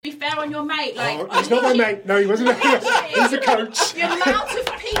on your mate. Like, he's not my mate. No, he wasn't. He's a coach. The amount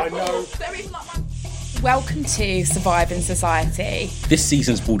of people. I know. There is not one. Welcome to Surviving Society. This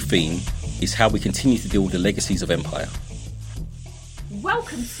season's broad theme is how we continue to deal with the legacies of empire.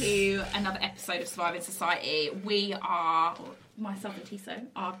 Welcome to another episode of Surviving Society. We are, myself and Tiso,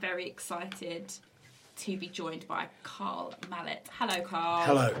 are very excited to be joined by Carl Mallett. Hello, Carl.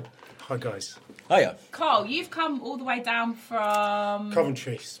 Hello. Hi, guys. Hiya. Carl, you've come all the way down from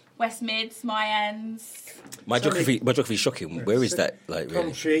Coventry. West Mids, my ends. My geography is shocking. Where is that? Like, really?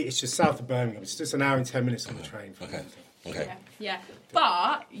 Coventry, it's just south of Birmingham. It's just an hour and 10 minutes on the train. Okay. Yeah.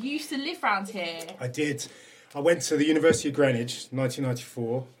 But you used to live round here. I did. I went to the University of Greenwich,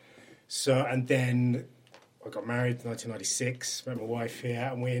 1994. And then I got married in 1996, met my wife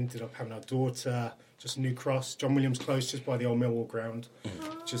here, and we ended up having our daughter just New Cross, John Williams Close, just by the old Millwall ground,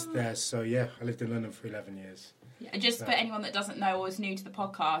 just there. So, yeah, I lived in London for 11 years. Yeah, just for anyone that doesn't know or is new to the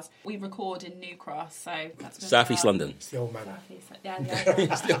podcast, we record in New Cross, so that's South East London. It's the old manor. Yeah.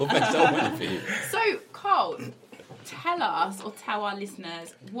 It's the old man for you. So, Carl, tell us, or tell our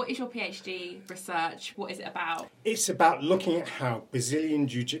listeners, what is your PhD research? What is it about? It's about looking at how Brazilian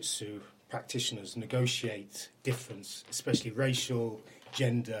Jiu-Jitsu practitioners negotiate difference, especially racial,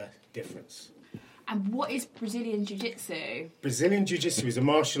 gender difference. And what is Brazilian Jiu-Jitsu? Brazilian Jiu-Jitsu is a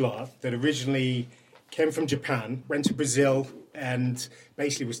martial art that originally came from Japan, went to Brazil, and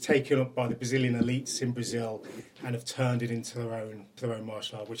basically was taken up by the Brazilian elites in Brazil and have turned it into their own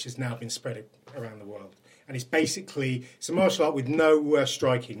martial art, which has now been spread around the world. And it's a martial art with no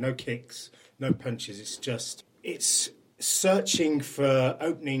striking, no kicks, no punches. It's searching for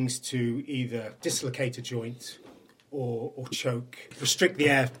openings to either dislocate a joint or choke, restrict the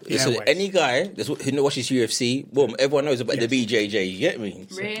airways. Any guy who watches UFC, boom, everyone knows about the BJJ, you get me?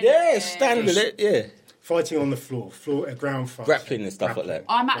 Really? Yeah, standard, yeah. Fighting on the floor, ground fight. Grappling and stuff like that.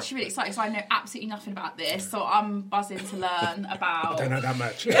 I'm actually really excited, so I know absolutely nothing about this, so I'm buzzing to learn about... I don't know that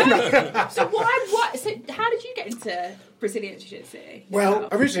much. So how did you get into Brazilian Jiu-Jitsu? Well,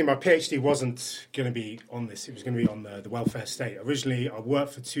 originally my PhD wasn't going to be on this. It was going to be on the welfare state. Originally, I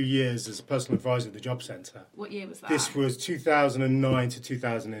worked for 2 years as a personal advisor at the Job Centre. What year was that? This was 2009 to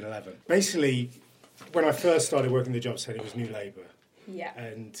 2011. Basically, when I first started working at the Job Centre, it was New Labour. Yeah.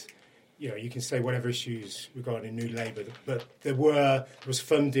 And you can say whatever issues regarding New Labour, but there was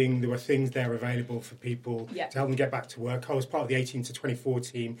funding, there were things there available for people to help them get back to work. I was part of the 18 to 24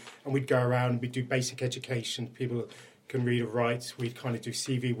 team, and we'd go around, we'd do basic education, people can read or write, we'd kind of do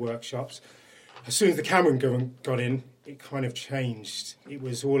CV workshops. As soon as the Cameron government got in, it kind of changed. It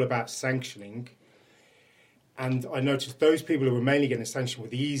was all about sanctioning, and I noticed those people who were mainly getting sanctioned were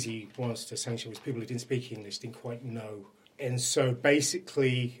the easy ones to sanction, was people who didn't speak English, didn't quite know. And so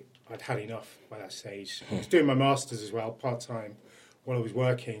basically I'd had enough by that stage. I was doing my masters as well, part-time, while I was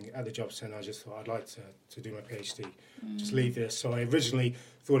working at the Job Centre. I just thought I'd like to do my PhD, just leave this. So I originally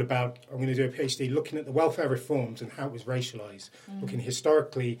thought about, I'm going to do a PhD looking at the welfare reforms and how it was racialised, looking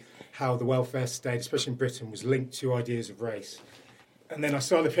historically how the welfare state, especially in Britain, was linked to ideas of race. And then I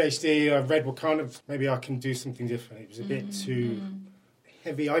started the PhD, I read maybe I can do something different. It was a bit too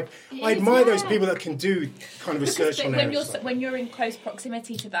heavy. I admire those people that can do kind of research on areas. When you're in close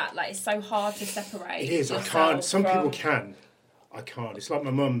proximity to that, like, it's so hard to separate. It is. I can't. Some people can. I can't. It's like my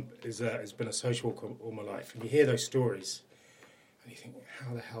mum has been a social worker all my life, and you hear those stories, and you think,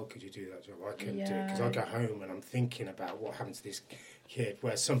 how the hell could you do that job? I couldn't do it, because I go home and I'm thinking about what happened to this kid,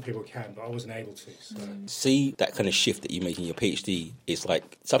 where some people can, but I wasn't able to. So. See, that kind of shift that you make in your PhD is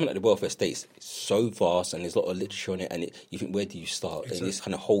like something like the welfare state is so vast, and there's a lot of literature on it, and you think, where do you start? And this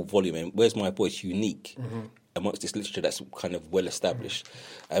kind of whole volume, and where's my voice unique amongst this literature that's kind of well established.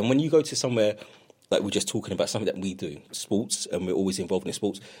 And when you go to somewhere like we're just talking about, something that we do, sports, and we're always involved in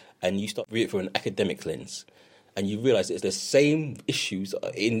sports, and you start reading it through an academic lens, and you realise that it's the same issues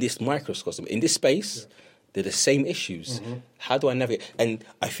in this microcosm, in this space. They're the same issues. How do I navigate? And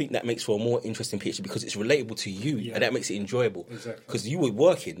I think that makes for a more interesting PhD because it's relatable to you, and that makes it enjoyable. Because you were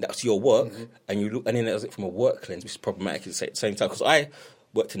working, that's your work, and you look, and then there's it from a work lens, which is problematic at the same time. Because I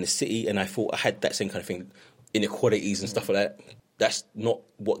worked in the city, and I thought I had that same kind of thing, inequalities and stuff like that. That's not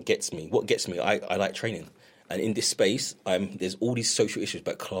what gets me. What gets me, I like training. And in this space, there's all these social issues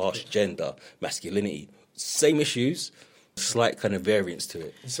about class, gender, masculinity. Same issues, slight kind of variance to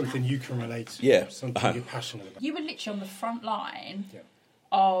it. It's something you can relate to. Yeah. Something you're passionate about. You were literally on the front line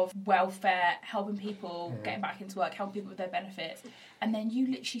of welfare, helping people getting back into work, helping people with their benefits. And then you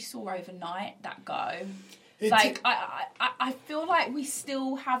literally saw overnight that go. Like, I feel like we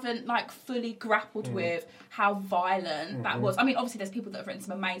still haven't, like, fully grappled with how violent that was. I mean, obviously there's people that have written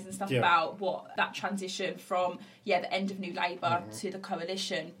some amazing stuff about what that transition from, the end of New Labour to the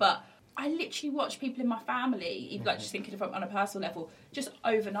coalition. But I literally watched people in my family, even like just thinking of it on a personal level, just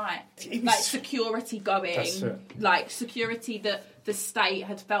overnight, like security going, like security that the state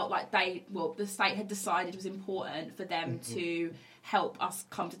had felt like the state had decided was important for them to help us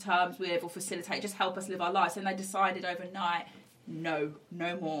come to terms with or facilitate, just help us live our lives. And they decided overnight, no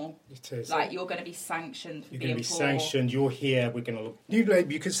more. It is. Like, you're going to be sanctioned for being poor. You're going to be sanctioned. You're here. We're going to look. New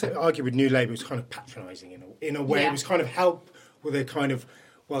Labour, you could argue with New Labour was kind of patronising in a way. It was kind of help with a kind of,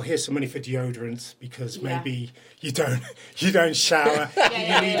 well, here's some money for deodorant because maybe you don't shower.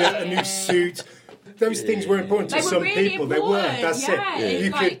 You need a new suit. Those things were important to some really people. Important. They were. That's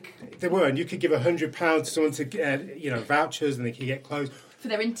it. They were, and you could give £100 to someone to get, vouchers, and they could get clothes for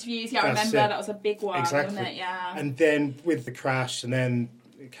their interviews. Yeah, I remember that was a big one, exactly. wasn't it? Yeah. And then with the crash, and then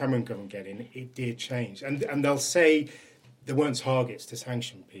Cameron government getting, it did change. And they'll say there weren't targets to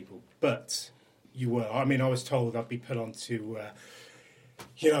sanction people, but you were. I mean, I was told I'd be put on to.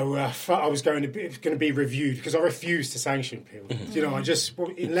 I was going to be reviewed because I refused to sanction people.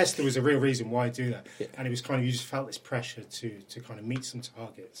 Unless there was a real reason why I do that, and it was kind of you just felt this pressure to kind of meet some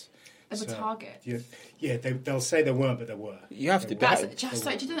targets. As a target? They'll say there weren't, but there were. You have to. Do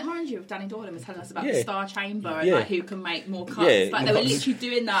you remind you of Danny Dorlan was telling us about the Star Chamber and like who can make more cuts? Like they were literally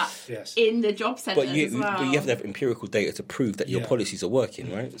doing that in the job centres as well. But you have to have empirical data to prove that your policies are working,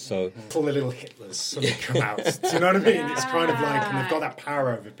 right? So all the little Hitlers suddenly come out. Do you know what I mean? It's kind of like, and they've got that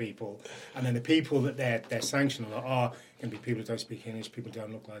power over people, and then the people that they're sanctioning are going to be people who don't speak English, people who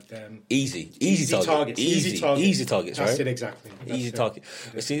don't look like them. Easy targets. Easy targets, right? That's it, exactly. Easy target.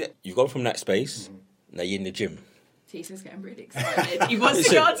 But see, you've gone from that space, now you're in the gym. Tiso's getting really excited. He wants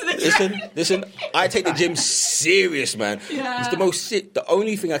to go to the gym. Listen, I take the gym serious, man. Yeah. It's the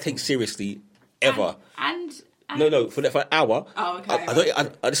only thing I take seriously ever. And No, for an hour. Oh,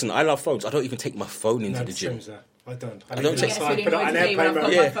 okay. Listen, I love phones. I don't even take my phone into the gym. I don't. I don't take really put on airplane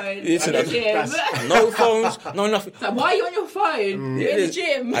mode. My phone no phones, no nothing. So why are you on your phone? You're in the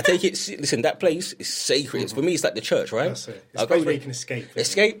gym. I take it. Listen, that place is sacred. For me, it's like the church, right? That's it. It's where you can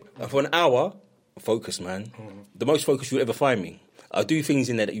escape. And for an hour, focus, man. The most focused you'll ever find me. I do things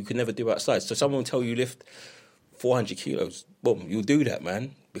in there that you could never do outside. So someone will tell you lift 400 kilos. Boom, you'll do that,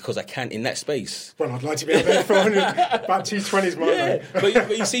 man. Because I can in that space. Well, I'd like to be able to 400, about 220s, my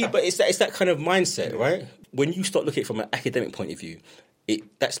but you see, it's that kind of mindset, right? When you start looking at it from an academic point of view,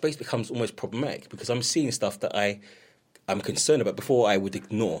 that space becomes almost problematic because I'm seeing stuff that I'm concerned about before I would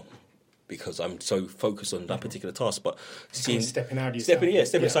ignore because I'm so focused on that particular task. But stepping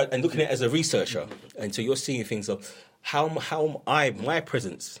aside and looking at it as a researcher, and so you're seeing things of how's my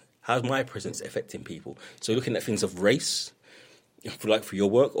presence affecting people. So looking at things of race. For your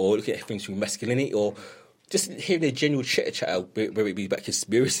work, or looking at things through masculinity, or just hearing a general chat, whether it be about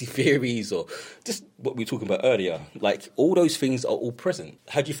conspiracy theories or just what we were talking about earlier. Like, all those things are all present.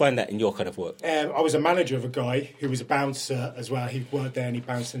 How do you find that in your kind of work? I was a manager of a guy who was a bouncer as well. He worked there and he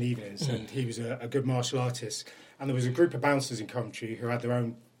bounced in the evenings, and he was a good martial artist. And there was a group of bouncers in Coventry who had their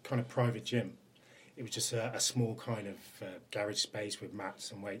own kind of private gym. It was just a small kind of garage space with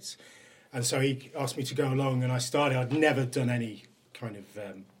mats and weights. And so he asked me to go along, and I started. I'd never done any kind of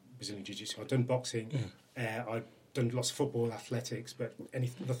Brazilian Jiu-Jitsu. I'd done boxing. I'd done lots of football, athletics, but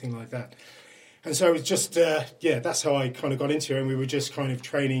nothing like that. And so it was just, that's how I kind of got into it. And we were just kind of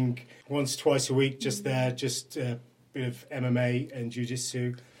training once, twice a week, just there, just a bit of MMA and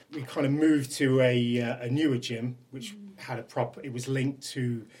Jiu-Jitsu. We kind of moved to a newer gym, which had it was linked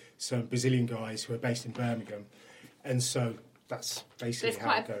to some Brazilian guys who are based in Birmingham. And so that's basically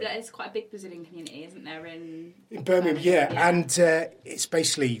how it goes. There's quite a big Brazilian community, isn't there, in Birmingham? Yeah. And it's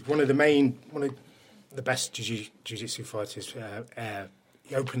basically one of the best jiu-jitsu fighters.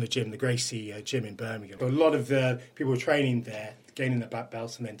 He opened the gym, the Gracie gym in Birmingham. So a lot of the people were training there, gaining their black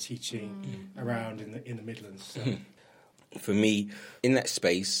belts, and then teaching around in the Midlands. So. For me, in that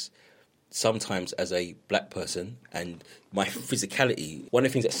space, sometimes as a black person and my physicality, one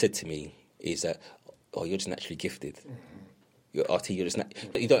of the things that's said to me is that, you're just naturally gifted. You're RT, you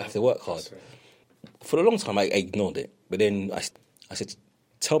don't have to work hard. For a long time, I ignored it. But then I said,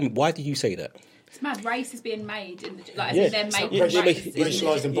 tell me, why do you say that? It's mad. Race is being made in the they're making race.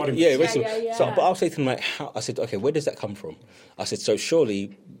 Racialised embodiment. Yeah. So, but I'll say to them, I said, okay, where does that come from? I said, so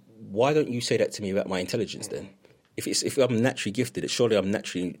surely, why don't you say that to me about my intelligence then? If I'm naturally gifted, surely I'm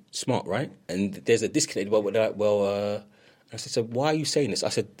naturally smart, right? And there's a disconnect. I said, so why are you saying this? I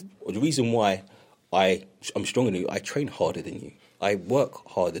said, the reason why I'm stronger than you, I train harder than you. I work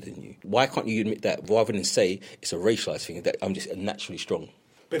harder than you. Why can't you admit that rather than say it's a racialised thing, that I'm just naturally strong?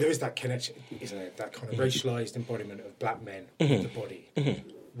 But there is that connection, isn't it? That kind of racialised embodiment of black men with the body.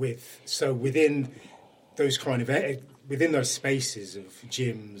 Within those kind of within those spaces of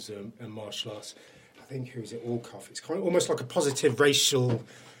gyms and martial arts, I think who's it? Alcoff. It's kind of almost like a positive racial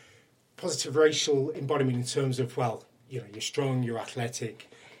embodiment in terms of, well, you're strong, you're athletic,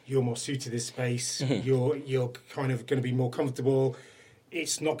 you're more suited to this space, you're kind of going to be more comfortable.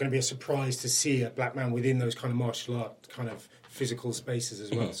 It's not going to be a surprise to see a black man within those kind of martial art kind of physical spaces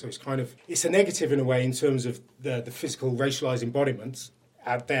as well. So it's a negative in a way in terms of the physical racialised embodiments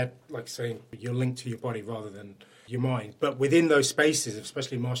out there, like saying you're linked to your body rather than your mind. But within those spaces,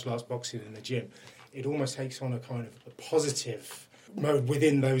 especially martial arts, boxing in the gym, it almost takes on a kind of a positive mode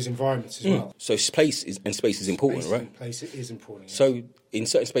within those environments as well. So space is important, right? Place is important. Yes. So in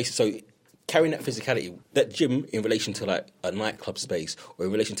certain spaces, carrying that physicality, that gym in relation to like a nightclub space or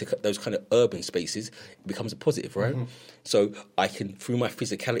in relation to those kind of urban spaces, it becomes a positive, right? So I can, through my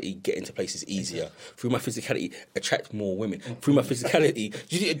physicality, get into places easier. Through my physicality, attract more women. Through my physicality,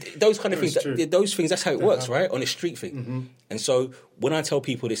 those kind of things. Those things, that's how it works, right? On a street thing. And so when I tell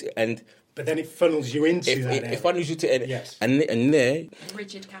people this, but then it funnels you into that. It funnels you to and there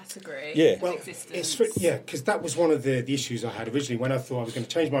rigid category. Yeah. Well, existence. Because that was one of the issues I had originally when I thought I was going to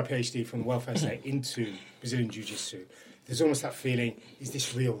change my PhD from the welfare state into Brazilian Jiu-Jitsu. There's almost that feeling: is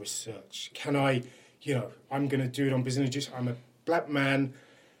this real research? Can I, I'm going to do it on Brazilian Jiu-Jitsu. I'm a black man.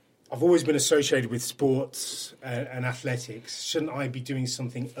 I've always been associated with sports and athletics. Shouldn't I be doing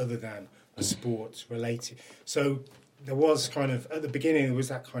something other than a sport related? So there was kind of, at the beginning, there was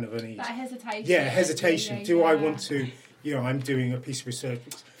that kind of that hesitation. Yeah, hesitation. Yeah, Do I want to, I'm doing a piece of research.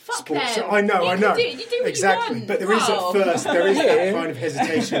 Fuck sports. them. I know. You do what exactly. you want. But there is at first, that kind of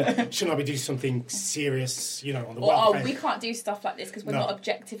hesitation. Shouldn't I be doing something serious, on the welfare? We can't do stuff like this because we're not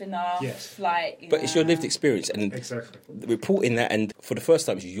objective enough. Yes. But it's your lived experience. And reporting that, and for the first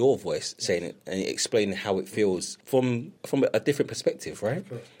time, it's your voice saying it and explaining how it feels from a different perspective, right?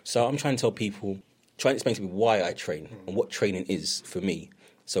 So I'm trying to tell people, trying to explain to me why I train and what training is for me.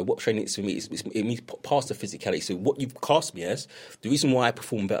 So what training is for me is it means past the physicality. So what you've cast me as, the reason why I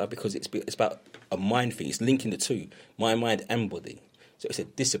perform better, because it's about a mind thing. It's linking the two, my mind and body. So it's a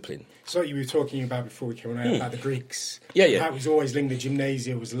discipline. So you were talking about before we came on about the Greeks. Yeah. That was always linked. The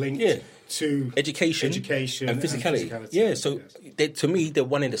gymnasia was linked to education and physicality. Yeah, so to me, they're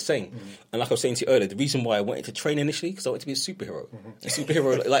one and the same. And like I was saying to you earlier, the reason why I wanted to train initially, because I wanted to be a superhero. A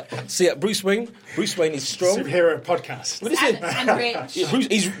superhero, see, Bruce Wayne is strong. Superhero podcast. What is it? And rich. Yeah,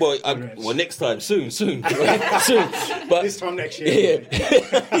 Bruce, next time, soon. soon. But this time next year.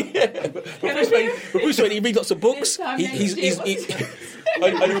 But Bruce Wayne, he reads lots of books.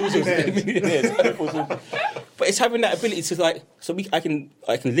 But it's having that ability to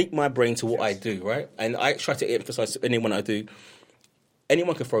I can link my brain to what I do, right? And I try to emphasize to anyone I do.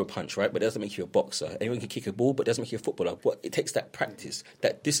 Anyone can throw a punch, right? But it doesn't make you a boxer. Anyone can kick a ball, but it doesn't make you a footballer. But it takes that practice,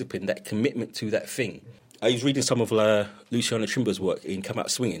 that discipline, that commitment to that thing. I was reading some of Luciano Trimbo's work in Come Out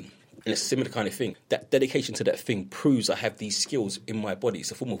Swinging. And it's a similar kind of thing. That dedication to that thing proves I have these skills in my body.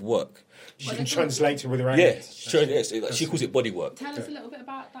 It's a form of work. She can translate it with her own. Yeah, she calls it body work. Tell us a little bit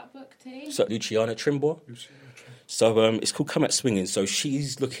about that book, too. So Luciana Trimbo. So it's called Come Out Swinging. So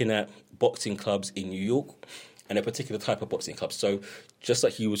she's looking at boxing clubs in New York and a particular type of boxing club. So just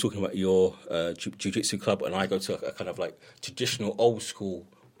like you were talking about your jiu-jitsu club, and I go to a kind of like traditional, old school,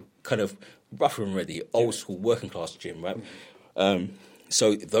 kind of rough and ready, old school working class gym, right?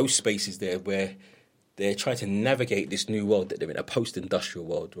 So those spaces there where they're trying to navigate this new world that they're in, a post-industrial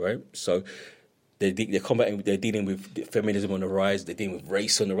world, right? So they're dealing with feminism on the rise, they're dealing with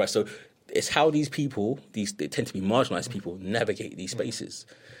race on the rise. So it's how these people, they tend to be marginalised people, navigate these spaces.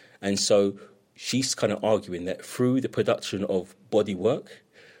 And so she's kind of arguing that through the production of body work,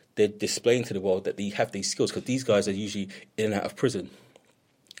 they're displaying to the world that they have these skills, because these guys are usually in and out of prison.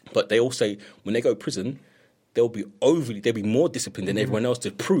 But they all say when they go to prison, they'll be more disciplined than everyone else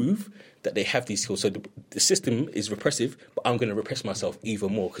to prove that they have these skills. So the system is repressive, but I'm going to repress myself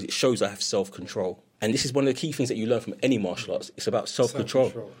even more because it shows I have self-control. And this is one of the key things that you learn from any martial arts. It's about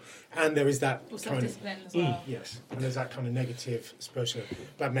self-control. And there is that kind of discipline as well. Yes, and there's that kind of negative exposure.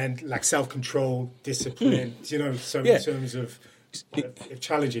 Black men lack self-control, discipline. So in terms of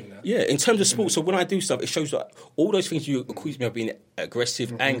challenging that. Yeah, in terms of sports, so when I do stuff, it shows that all those things you accuse me of being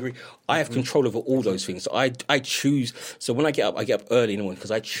aggressive, angry, I have control over all those things. So I choose. So when I get up early in the morning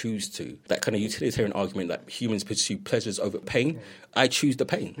because I choose to. That kind of utilitarian argument that humans pursue pleasures over pain, I choose the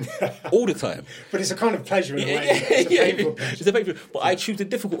pain all the time. But it's a kind of pleasure in a way. It's a painful pleasure. It's a painful, but I choose the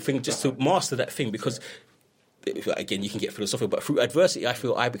difficult thing just to master that thing, because again, you can get philosophical, but through adversity, I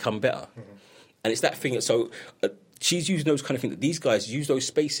feel I become better. And it's that thing. So she's using those kind of things. That these guys use those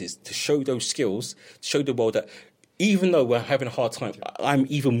spaces to show those skills, to show the world that even though we're having a hard time, I'm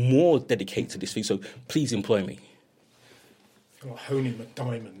even more dedicated to this thing. So please employ me. Like honing a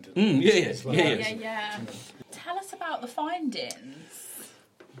diamond. Yeah. Tell us about the findings.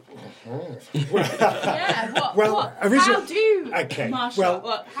 How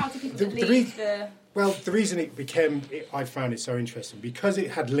do people believe the... Well, the reason I found it so interesting, because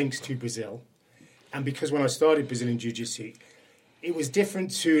it had links to Brazil, and because when I started Brazilian Jiu-Jitsu, it was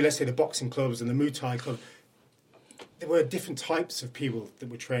different to, let's say, the boxing clubs and the Muay Thai club. There were different types of people that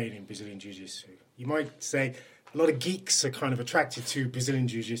were trained in Brazilian Jiu-Jitsu. You might say a lot of geeks are kind of attracted to Brazilian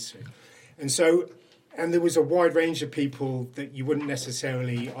Jiu-Jitsu. And there was a wide range of people that I wouldn't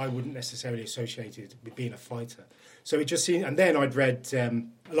necessarily associate it with being a fighter. So it just seemed, and then I'd read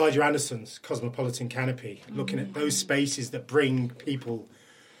Elijah Anderson's Cosmopolitan Canopy, looking at those spaces that bring people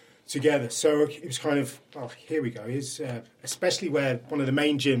together. So it was kind of, here we go. Especially where one of the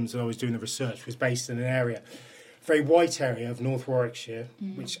main gyms that I was doing the research was based in an area, very white area of North Warwickshire,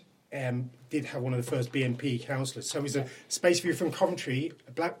 which did have one of the first BNP counsellors. So it was a space for you from Coventry,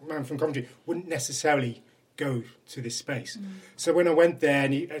 a black man from Coventry wouldn't necessarily go to this space. So when I went there,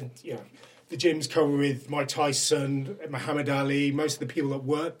 and the gym's covered with Mike Tyson, Muhammad Ali, most of the people that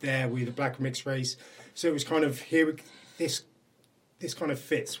worked there were the black mixed race. So it was kind of, this kind of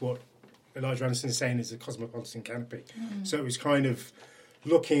fits what Elijah Anderson is saying is a Cosmopolitan Canopy. So it was kind of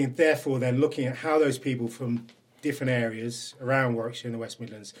looking at how those people from different areas around Warwickshire and the West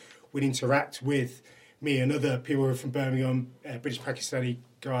Midlands would interact with me and other people who were from Birmingham, British Pakistani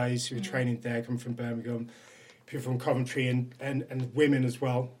guys who were training there, come from Birmingham, people from Coventry and women as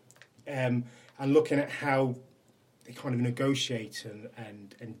well, and looking at how they kind of negotiate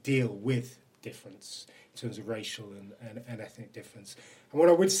and deal with difference in terms of racial and ethnic difference. And what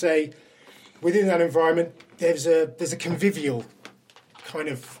I would say, within that environment, there's a convivial kind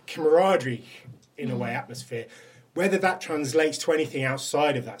of camaraderie, in a way, atmosphere. Whether that translates to anything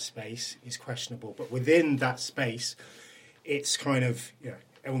outside of that space is questionable. But within that space, it's kind of,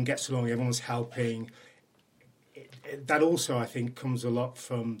 everyone gets along, everyone's helping. That also, I think, comes a lot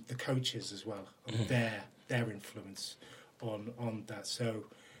from the coaches as well, their influence on that. So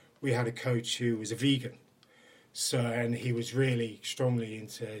we had a coach who was a vegan. And he was really strongly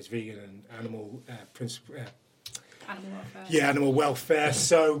into his vegan and animal principle. Animal welfare. Yeah, animal welfare.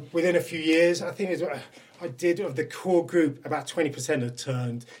 So within a few years, I think I did, of the core group, about 20% had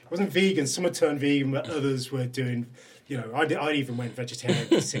turned. It wasn't vegan. Some had turned vegan, but others were doing, I even went vegetarian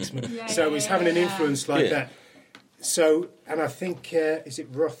for 6 months. So it was having an influence like that. So, and I think, is it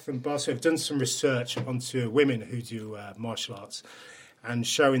Roth and Barso have done some research onto women who do martial arts and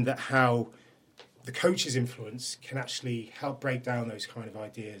showing that how the coach's influence can actually help break down those kind of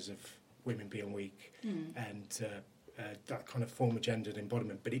ideas of women being weak and that kind of form of gendered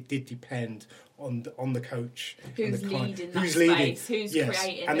embodiment. But it did depend on the coach. Who's and leading that space, who's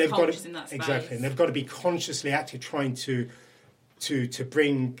creating the cultures in that space. Exactly, and they've got to be consciously active trying to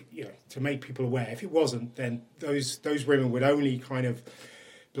bring, to make people aware. If it wasn't, then those women would only kind of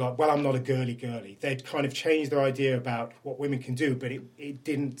be like, well, I'm not a girly. They'd kind of change their idea about what women can do, but it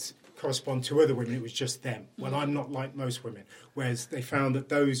didn't correspond to other women. It was just them. Well, I'm not like most women. Whereas they found that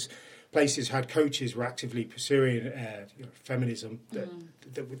those places had coaches were actively pursuing feminism, that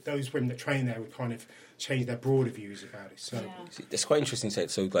those women that train there would kind of change their broader views about it. So it's quite interesting.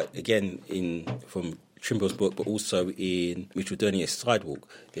 So like, again, from Trimble's book, but also in Mitchell Dernier's Sidewalk,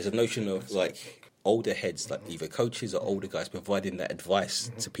 there's a notion of like older heads, like either coaches or older guys, providing that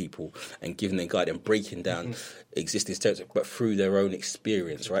advice to people and giving them guide and breaking down existing stereotypes, but through their own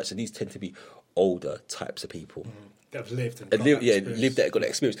experience, right? So these tend to be older types of people. That have lived lived that, got that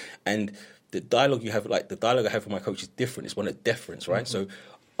experience. And the dialogue you have, like the dialogue I have with my coach is different. It's one of deference, right? So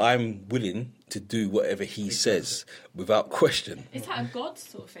I'm willing to do whatever he says without question. It's like a God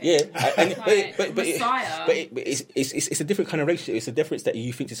sort of thing. Yeah, but it's a different kind of relationship. It's a difference that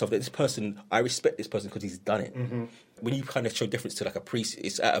you think to yourself that this person, I respect this person because he's done it. When you kind of show difference to like a priest,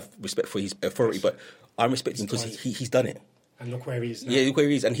 it's out of respect for his authority, but I'm respecting him because he's done it. And look where he is now. Yeah, look where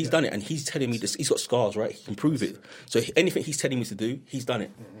he is, and he's done it, and he's telling me this. He's got scars, right? He can prove it. So anything he's telling me to do, he's done it.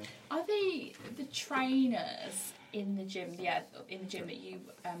 Are the trainers in the gym, that you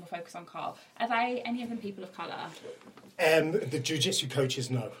will focus on, Carl? Are they any of them people of colour? The jiu-jitsu coaches,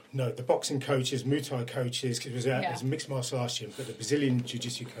 no. The boxing coaches, Muay Thai coaches, because it was a mixed martial arts gym, but the Brazilian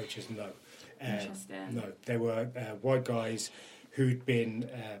jiu-jitsu coaches, no. Interesting. No, they were white guys who'd been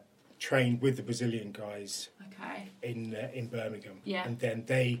trained with the Brazilian guys Okay. in Birmingham. Yeah. And then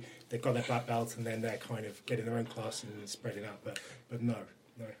they got their black belt, and then they're kind of getting their own class and spreading out. But no,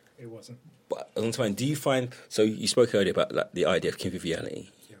 it wasn't. But on the time, do you find, so you spoke earlier about like, the idea of conviviality.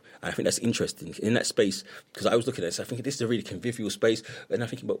 Yeah. And I think that's interesting in that space, because I was looking at this, I think this is a really convivial space, and I'm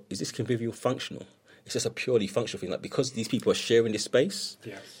thinking about, is this convivial functional? It's just a purely functional thing, like because these people are sharing this space.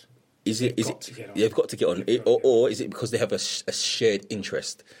 Yes. They've got to get on, or is it because they have a shared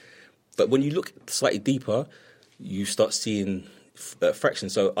interest? But when you look slightly deeper, you start seeing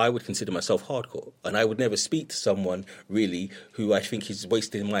fractions. So I would consider myself hardcore, and I would never speak to someone really who I think is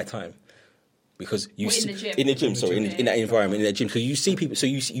wasting my time. Because you in the gym. In that environment, in that gym, because you see people, so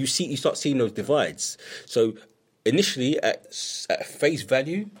you start seeing those divides. So initially, at face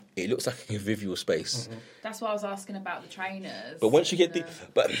value, it looks like a convivial space. Mm-hmm. That's why I was asking about the trainers. But once you get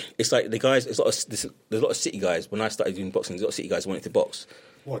but it's like the guys. There's a lot of city guys. When I started doing boxing, there's a lot of city guys who wanted to box.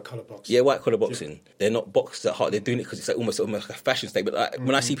 White collar boxing. Yeah, white collar boxing. They're not boxed at heart. They're doing it because it's like almost like a fashion statement. Like,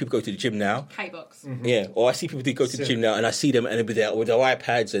 when I see people go to the gym now, K-box. Yeah, or I see people do go to the gym now, and I see them and they'll be there with their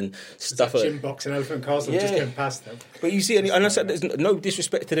iPads and stuff. Gym box and Elephant Castle, just going past them. But you see, and I said there's no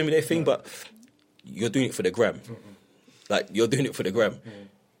disrespect to them and their thing, but you're doing it for the gram. Like you're doing it for the gram.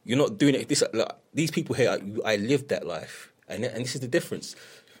 You're not doing it. These people here, I lived that life, and this is the difference.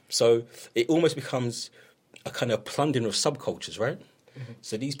 So it almost becomes a kind of plundering of subcultures, right?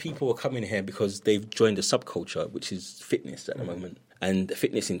 So these people are coming here because they've joined a subculture, which is fitness at the moment. And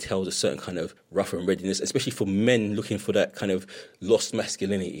fitness entails a certain kind of rough and readiness, especially for men looking for that kind of lost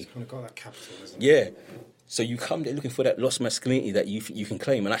masculinity. It's kind of got that capital, isn't it? Yeah. So you come there looking for that lost masculinity that you can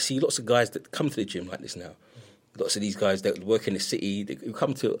claim. And I see lots of guys that come to the gym like this now. Lots of these guys that work in the city, who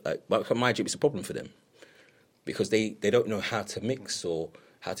come to my gym, it's a problem for them. Because they don't know how to mix or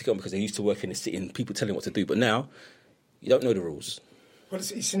how to go, because they used to work in the city and people telling what to do. But now, you don't know the rules. Well,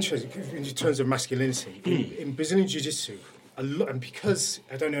 it's interesting in terms of masculinity. In Brazilian Jiu-Jitsu, and because,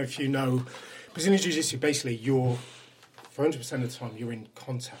 I don't know if you know, Brazilian Jiu-Jitsu, basically, for 100% of the time, you're in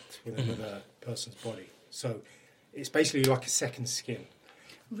contact with another person's body. So it's basically like a second skin.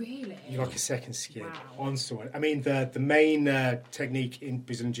 Really? You're like a second skin Wow. on someone. I mean, the main technique in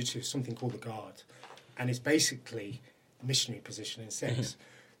Brazilian Jiu-Jitsu is something called the guard. And it's basically missionary position in sex.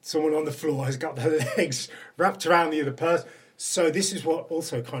 Someone on the floor has got their legs wrapped around the other person. So this is what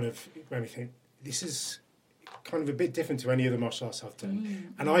also kind of made me think, this is kind of a bit different to any other martial arts I've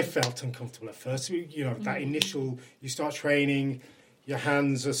done. And I felt uncomfortable at first. You know, that initial, you start training, your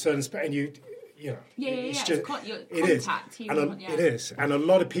hands are certain, and you know. It's just, it is. It is. And a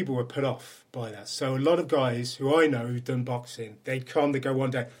lot of people were put off by that. So a lot of guys who I know who've done boxing, they'd come, they'd go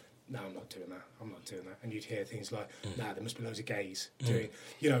one day, no, I'm not doing that. And you'd hear things like, nah, there must be loads of gays doing,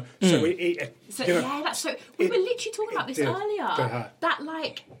 you know. So that's so. We were literally talking about this earlier. That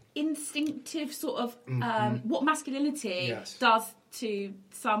like instinctive sort of what masculinity does to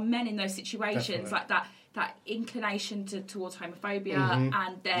some men in those situations, like that inclination towards homophobia,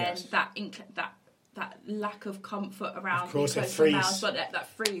 and then that lack of comfort around, of course, that freeze. But that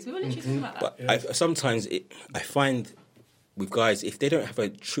freeze. We were literally talking about that. But sometimes I find with guys, if they don't have a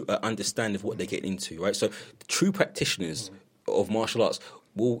true understanding of what they're getting into, right? So the true practitioners of martial arts,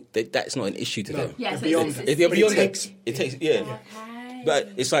 that's not an issue to them. Yeah, beyond it takes. But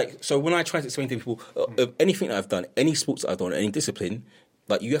it's like, so when I try to explain to people of anything that I've done, any sports that I've done, any discipline,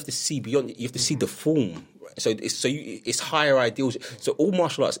 like you have to see beyond. You have to see the form. So it's higher ideals. So all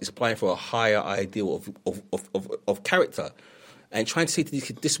martial arts is applying for a higher ideal of character, and trying to say to these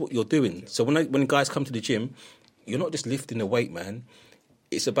kids, this is what you're doing. So when guys come to the gym, you're not just lifting the weight, man.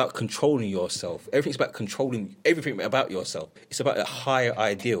 It's about controlling yourself. Everything's about controlling everything about yourself. It's about a higher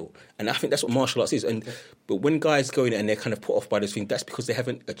ideal. And I think that's what martial arts is. But when guys go in and they're kind of put off by those things, that's because they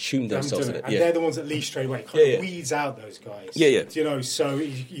haven't attuned themselves to it. And they're the ones that leave straight away. Kind of weeds out those guys. Yeah. You know, so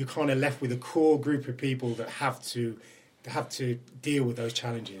you're kind of left with a core group of people that have to deal with those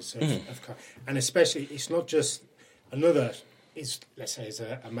challenges. And especially, it's not just let's say as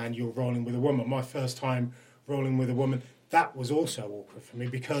a man, you're rolling with a woman. My first time rolling with a woman, that was also awkward for me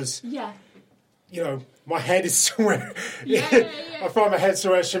because, you know, my head is somewhere. I find my head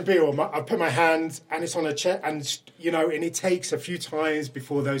somewhere it shouldn't be, or I put my hand and it's on a chair, and you know, and it takes a few times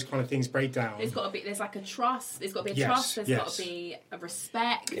before those kind of things break down. There's like a trust. There's got to be a trust. There's got to be a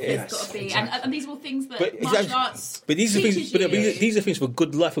respect. There's got to be, and these are all things that martial arts. But these are things. But these are things for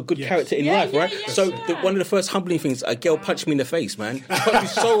good life, for good character in life, right? One of the first humbling things, a girl punched me in the face, man. She punched me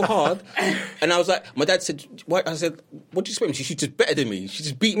so hard, and I was like, my dad said, "What?" I said, "What do you expect me? She's just better than me. She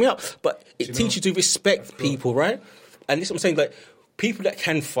just beat me up." But it teaches you to respect people, right? And this is what I'm saying, like, people that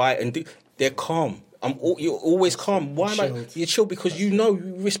can fight and they're calm. You're always calm. Why am I? You're chill because you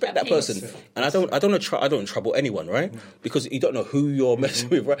respect that person. And I don't trouble anyone, right? Because you don't know who you're messing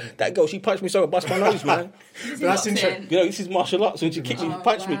with, right? That girl, she punched me so I bust my nose, man. That's interesting. This is martial arts. When she kicked me,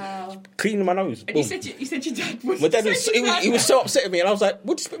 punched me, cleaning my nose. And you said your dad was. My dad he was so upset at me, and I was like,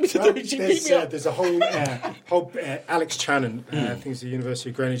 "What do you expect me to do?" She beat me up. There's a whole Alex Channon, I think it's the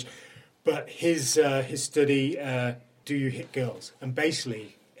University of Greenwich, but his study, "Do You Hit Girls?" And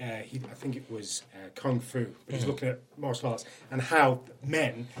basically, I think it was Kung Fu, but he's looking at martial arts and how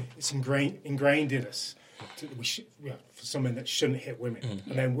men, it's ingrained in us for some men that shouldn't hit women.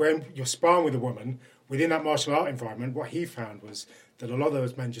 And then when you're sparring with a woman within that martial art environment, what he found was that a lot of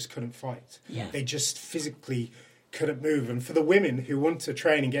those men just couldn't fight. Yeah. They just physically couldn't move. And for the women who want to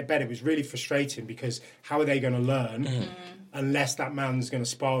train and get better, it was really frustrating because how are they going to learn unless that man's going to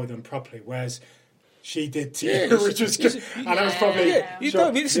spar with them properly? Whereas she did to you, which was good. And I was probably...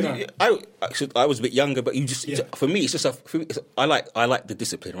 I was a bit younger, but for me, it's just I like the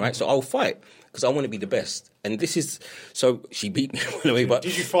discipline, right? So I'll fight because I want to be the best. And this is... So she beat me anyway, but...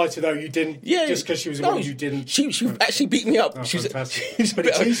 Did you fight her though? You didn't? Yeah. Just because she was a woman, you didn't? She actually beat me up. Oh, she was, fantastic. But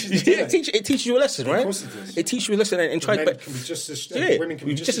it teaches you a lesson, right? Of course it does. It teaches you a lesson and try... Men can be just as... Women can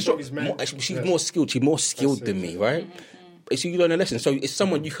be just as strong as men. She's more skilled than me, right? So you learn a lesson. So it's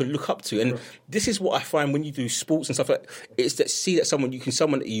someone you can look up to, and this is what I find when you do sports and stuff like. It's that someone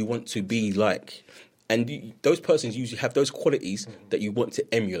that you want to be like, and those persons usually have those qualities that you want to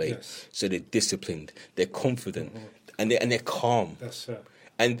emulate. Yes. So they're disciplined, they're confident, and they're calm. That's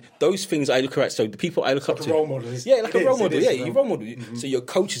And those things I look at. So the people I look up to, role model. Like a role model. Yeah, you role model. So your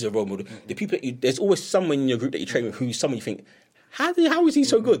coach is a role model. The people there's always someone in your group that you train with who's someone you think, how is he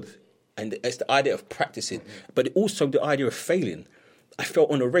so good? And it's the idea of practicing, but also the idea of failing. I felt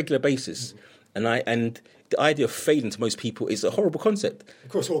on a regular basis, and the idea of failing to most people is a horrible concept.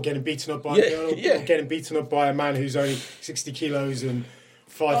 Of course, or getting beaten up by a man who's only 60 kilos and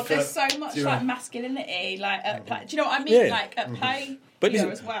 5 foot. There's so much masculinity, at play. Do you know what I mean? Yeah. At play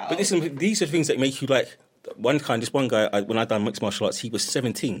as well. But listen, these are things that make you like this one guy. When I done mixed martial arts, he was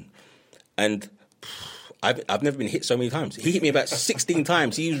 17, and I've never been hit so many times. He hit me about 16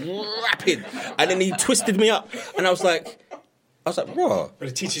 times. He was rapid, and then he twisted me up, and I was like, raw. But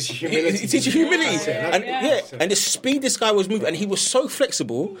it teaches you humility. It teaches you humility, and the speed this guy was moving, and he was so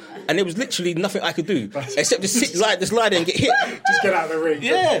flexible, and there was literally nothing I could do except just lie there and get hit. Just get out of the ring.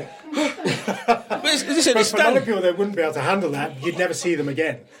 Yeah. But for a lot of people that wouldn't be able to handle that, you'd never see them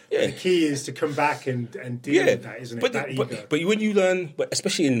again. Yeah. The key is to come back and deal with that, isn't it? But when you learn,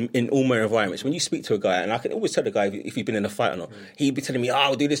 especially in all my environments, when you speak to a guy, and I can always tell the guy if he's been in a fight or not, he'd be telling me,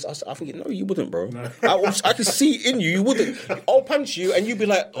 I'll do this. I think, no, you wouldn't, bro. No. I can see it in you. You wouldn't. I'll punch you, and you'd be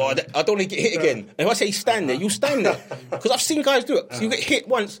like, I don't want to get hit again. And if I say stand there, you'll stand there. Because I've seen guys do it. So you get hit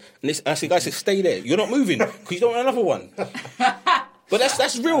once, and I see guys say, stay there. You're not moving, because you don't want another one. But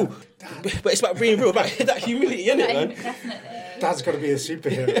that's real. But it's about being real, about that humility, isn't it, man? Definitely. Dad's got to be a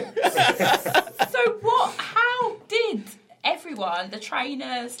superhero. So how did everyone, the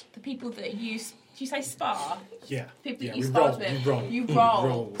trainers, the people that do you say spar? Yeah. People that you spar with. You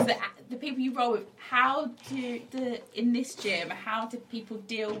roll. So the people you roll with, in this gym, how do people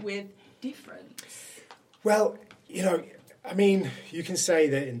deal with difference? Well, I mean, you can say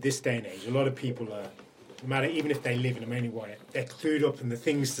that in this day and age, a lot of people are, no matter, even if they live in a many way, they're clued up in the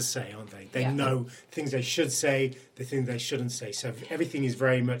things to say, aren't they? They know things they should say, the things they shouldn't say. So everything is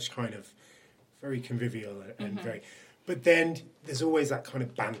very much kind of very convivial and very... But then there's always that kind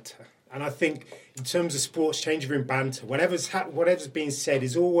of banter. And I think in terms of sports, change of room banter, whatever's being said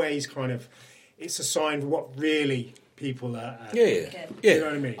is always kind of... It's a sign of what really people are... You know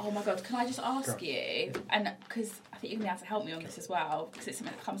what I mean? Oh, my God. Can I just ask you, and because I think you're going to be able to help me on this as well, because it's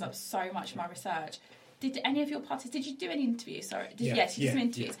something that comes up so much in my research... Did any of your participants... Did you do any interviews? Sorry. Yes, you did some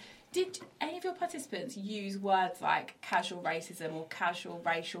interviews. Yeah. Did any of your participants use words like casual racism or casual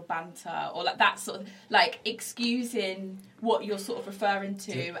racial banter or like that sort of... Like, excusing what you're sort of referring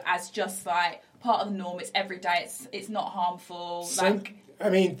to as just, like, part of the norm. It's every day. It's not harmful. I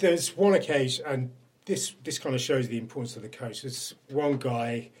mean, there's one occasion, and this kind of shows the importance of the coach. There's one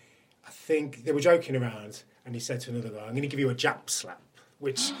guy, I think, they were joking around, and he said to another guy, I'm going to give you a Jap slap.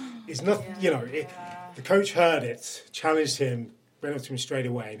 Which is not, the coach heard it, challenged him, went up to him straight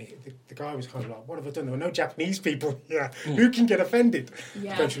away, and the guy was kind of like, what have I done? There were no Japanese people here. Who can get offended?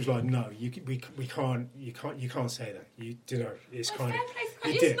 Yeah. The coach was like, no, we can't, you can't say that. It's kind of...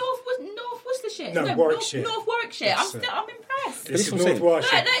 It's North Worcestershire. No, Warwickshire. North Warwickshire. I'm impressed. It's North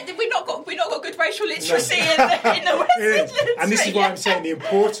Warwickshire. We've not got good racial literacy in the West Midlands. And this is why I'm saying the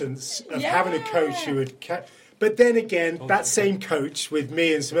importance of having a coach who would... But then again, that same coach with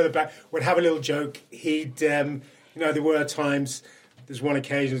me and some other back would have a little joke. He'd, there were times, there's one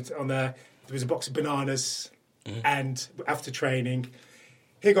occasion on there was a box of bananas, and after training,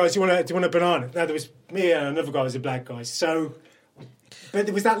 hey guys, do you want a banana? Now there was me and another guy was a black guy, so. But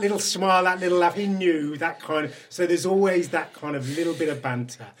there was that little smile, that little laugh. He knew that kind of. So there's always that kind of little bit of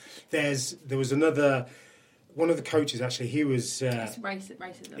banter. There was another. One of the coaches actually. He was. It's racism.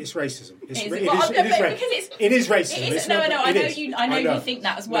 It's racism. It is racism. I know you think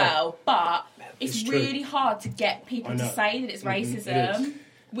that as well, but it's really hard to get people to say that it's racism.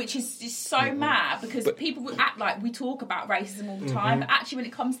 Which is just so mad because people would act like we talk about racism all the time. But actually, when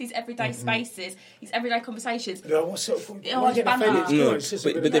it comes to these everyday spaces, these everyday conversations, but the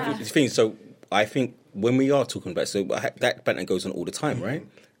thing is, so I think when we are talking about that banter goes on all the time, right?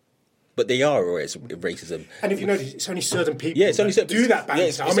 But they are always racism. And if you notice, it's only certain people that do that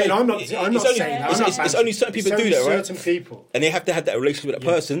banter. I'm not saying that. It's only certain people do that, right? Certain people. And they have to have that relationship with that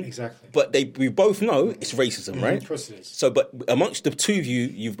person. Exactly. But we both know it's racism, right? Of course it is. So, but amongst the two of you,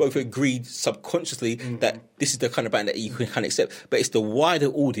 you've both agreed subconsciously that this is the kind of banter that you can kind of accept. But it's the wider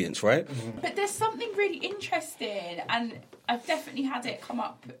audience, right? But there's something really interesting, and I've definitely had it come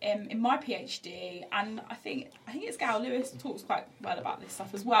up in my PhD, and I think it's Gail Lewis talks quite well about this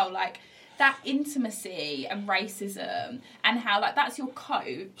stuff as well, like that intimacy and racism, and how like that's your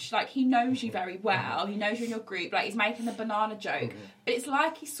coach, like he knows you very well, he knows you're in your group, like he's making the banana joke, but it's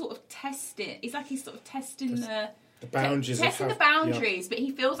like he's sort of testing the boundaries, but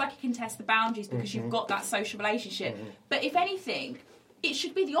he feels like he can test the boundaries because you've got that social relationship. But if anything, it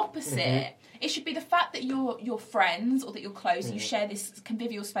should be the opposite. It should be the fact that you're friends or that you're close and you share this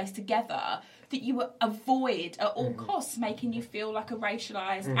convivial space together, that you avoid at all costs making you feel like a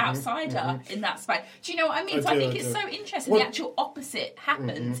racialised outsider in that space. Do you know what I mean? I think it's so interesting. The actual opposite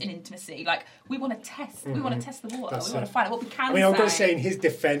happens in intimacy. Like, we want to test. We want to test the water. We want to find out what we can say. I've got to say, in his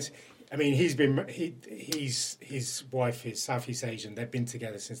defence, his wife is Southeast Asian. They've been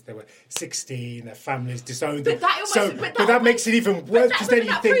together since they were 16. Their families disowned them. But that makes it even worse because then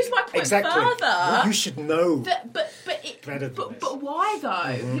you think proves my point further. Well, you should know. But why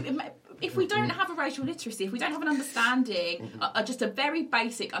though? If we don't have a racial literacy, if we don't have an understanding, just a very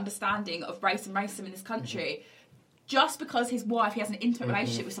basic understanding of race and racism in this country. Just because he has an intimate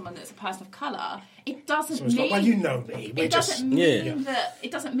relationship with someone that's a person of colour, it doesn't mean. Well, you know me. It doesn't mean that.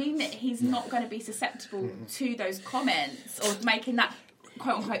 It doesn't mean that he's not going to be susceptible to those comments or making that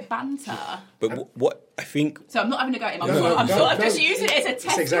quote unquote banter. But what I think. So I'm not having a go at him. I'm just using it as a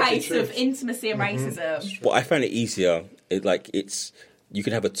test case of intimacy and racism. What I find it easier, you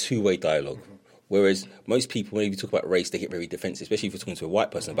can have a two-way dialogue. Whereas most people, when you talk about race, they get very defensive. Especially if you're talking to a white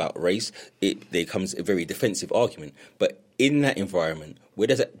person about race, there comes a very defensive argument. But in that environment, where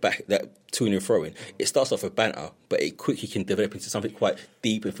there's that to and fro in, it starts off with banter, but it quickly can develop into something quite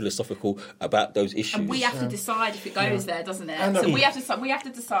deep and philosophical about those issues. And we have to decide if it goes there, doesn't it? So we have to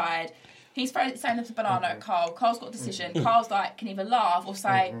decide. He's saying there's a banana at Carl. Carl's got a decision. Carl's like, can either laugh or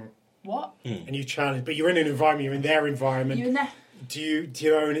say, what? And you challenge, but you're in an environment, you're in their environment. You're in there. Do you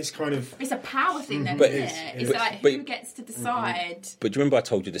know? And it's kind of... It's a power thing then, isn't it? It's like who gets to decide. But do you remember I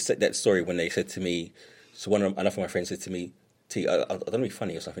told you that story when they said to me... So another of my friends said to me, T, I don't know if it's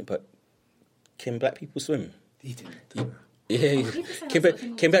funny or something, but can black people swim? He didn't. Yeah.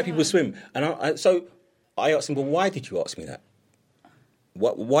 Can black people swim? And so I asked him, well, why did you ask me that?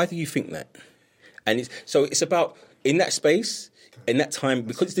 Why do you think that? And it's about, in that space, in that time,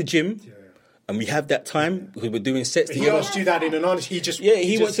 because it's the gym... And we have that time because we're doing sets together. He asked you that in an honest... He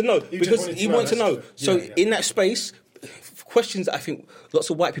wants to know. Because he wants to know. So in that space, questions that I think lots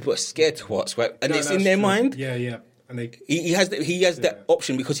of white people are scared to ask, right? And it's in their mind. Yeah. And he has that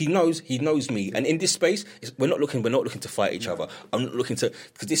option because he knows me. And in this space, we're not looking to fight each other. I'm not looking to...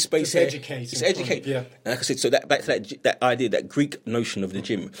 Because this space here... It's educate. Yeah. And like I said, so back to that idea, that Greek notion of the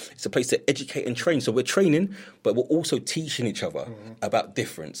gym. It's a place to educate and train. So we're training, but we're also teaching each other about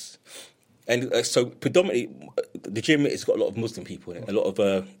difference. And so predominantly, the gym has got a lot of Muslim people in it, a lot of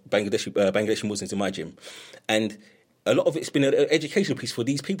Bangladeshi Muslims in my gym. And a lot of it's been an educational piece for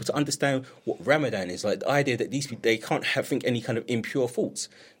these people to understand what Ramadan is, like the idea that these people, they can't think any kind of impure thoughts.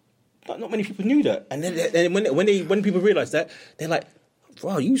 Not many people knew that. And then when people realise that, they're like,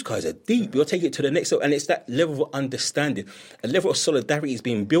 wow, you guys are deep. You're taking it to the next level. And it's that level of understanding, a level of solidarity is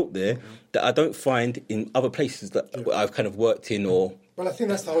being built there that I don't find in other places that I've kind of worked in or... Well, I think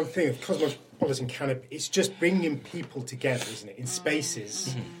that's the whole thing of Cosmopolitan Canopy. It's just bringing people together, isn't it, in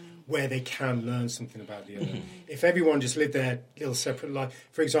spaces where they can learn something about the other. If everyone just lived their little separate life...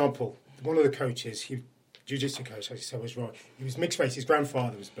 For example, one of the coaches, jiu-jitsu coach, as you said, was right. He was mixed race. His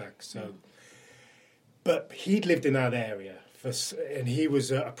grandfather was black, so... But he'd lived in that area, and he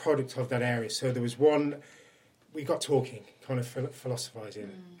was a product of that area. So there was one, we got talking, kind of philosophising,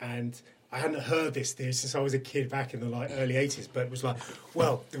 and I hadn't heard this theory since I was a kid back in the early 80s, but it was like,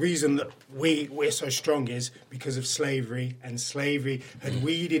 well, the reason that we're so strong is because of slavery, and slavery had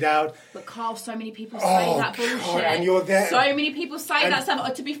weeded out. But Carl, so many people say that bullshit. God, and you're there. So many people say that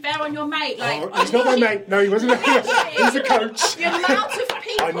stuff. To be fair on your mate, like... he's not my mate. No, he wasn't. He's a coach. The amount of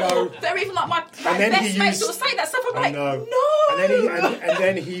people... I know. They're even like my best mates sort of say that stuff. I'm like, no. And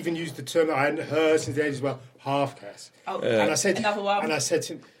then he even used the term that I hadn't heard since the age as well, half caste. And I said, another one. And I said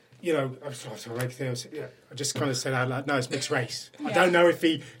to him, I just kind of said out loud, no, it's mixed race. Yeah. I don't know if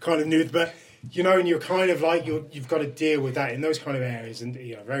he kind of knew, but and you're kind of like you've got to deal with that in those kind of areas, and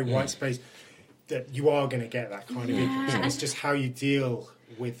very white space, that you are going to get that kind of influence. And it's just how you deal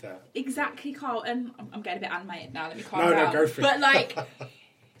with that. Exactly, Carl. And I'm getting a bit animated now. Let me calm down. No, go for it. But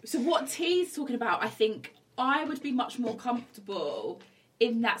so what T's talking about, I think I would be much more comfortable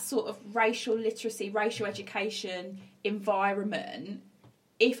in that sort of racial literacy, racial education environment.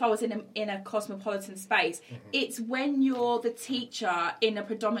 If I was in a cosmopolitan space, it's when you're the teacher in a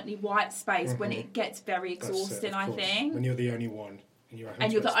predominantly white space when it gets very exhausting, I think. When you're the only one.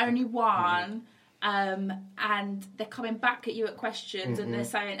 And you're the only one, and they're coming back at you at questions, and they're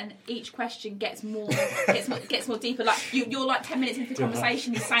saying, and each question gets more deeper. Like you're like 10 minutes into the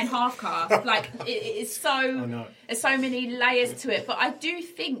conversation, you're saying half caste. Like it's so there's so many layers to it. But I do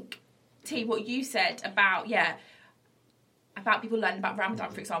think, T, what you said about people learning about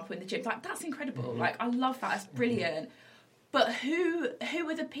Ramadan, for example, in the gym, like that's incredible. Like I love that. It's brilliant. But who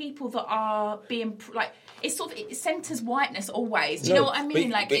are the people that are being like? It centres whiteness always. Do you know what I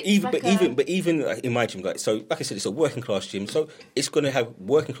mean? But even in my gym, so like I said, it's a working class gym, so it's going to have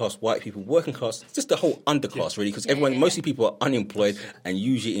working class white people, working class, just the whole underclass really, because mostly people are unemployed and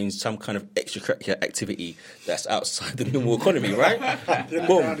usually in some kind of extracurricular activity that's outside the normal economy, right?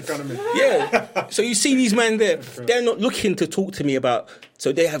 Yeah. So you see these men there, they're not looking to talk to me about.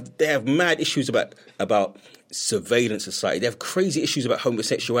 So they have mad issues about surveillance society. They have crazy issues about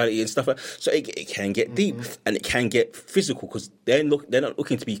homosexuality and stuff like that. So it can get deep and it can get physical because they're not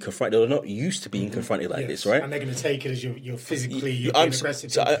looking to be confronted. They're not used to being confronted like this, right? And they're going to take it as you're physically being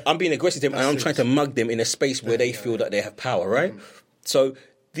aggressive. So I'm being aggressive to them and I'm trying to mug them in a space where they feel that they have power, right? So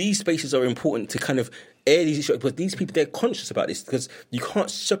these spaces are important to kind of air these issues, but these people, they're conscious about this because you can't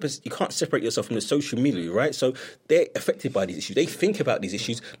separate yourself from the social media, right? So they're affected by these issues. They think about these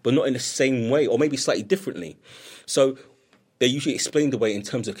issues, but not in the same way, or maybe slightly differently. So they usually explain the way in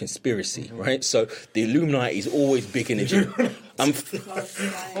terms of conspiracy, right? So the Illuminati is always big in the gym. It's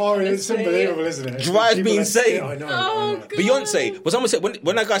unbelievable, isn't it? Drives me insane. I know. Beyonce, was someone said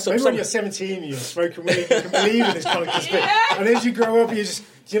when that guy stopped. Maybe when you're 17, you're smoking weed, you can believe in this kind of conspiracy, and as you grow up, you just.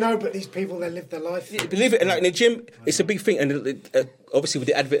 But these people, they live their life. Yeah, believe it, and like in the gym, it's a big thing. And obviously with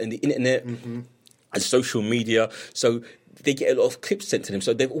the advent and the internet and social media, so they get a lot of clips sent to them.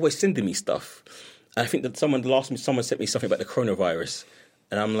 So they're always sending me stuff. And I think that someone sent me something about the coronavirus.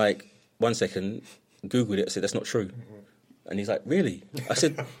 And I'm like, 1 second, Googled it. I said, that's not true. And he's like, really? I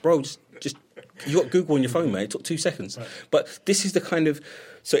said, bro, just you got Google on your phone, man. It took 2 seconds. Right. But this is the kind of...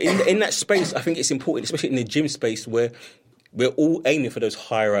 So in that space, I think it's important, especially in the gym space where... We're all aiming for those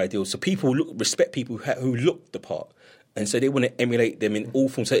higher ideals. So people respect people who look the part. And so they want to emulate them in all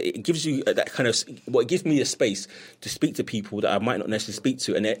forms. So it gives you that kind of... it gives me a space to speak to people that I might not necessarily speak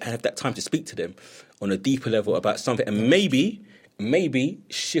to and have that time to speak to them on a deeper level about something. And maybe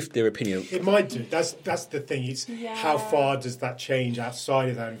shift their opinion. It might do. That's the thing. It's how far does that change outside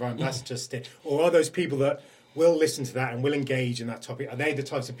of that environment? That's just it. Or are those people that will listen to that and will engage in that topic? Are they the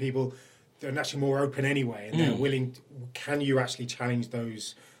types of people... they're actually more open anyway, and they're willing. Can you actually challenge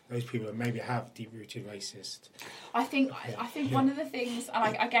those people that maybe have deep-rooted racist? I think one of the things,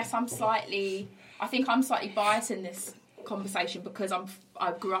 and I guess I'm slightly biased in this conversation because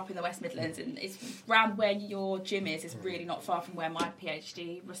I grew up in the West Midlands, and it's around where your gym is really not far from where my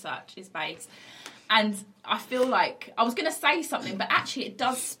PhD research is based. And I feel like I was going to say something, but actually it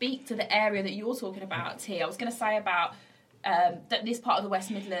does speak to the area that you're talking about, T. I was going to say about. That this part of the West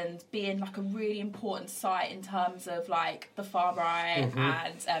Midlands being like a really important site in terms of like the far right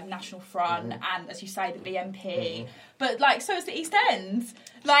and National Front and, as you say, the BNP. But like, so is the East End.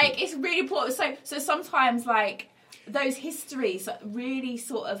 Like, it's really important. So sometimes like those histories really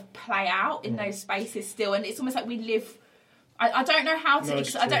sort of play out in those spaces still, and it's almost like we live. I don't know how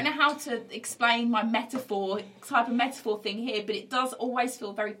to. I don't know how to explain my type of metaphor thing here, but it does always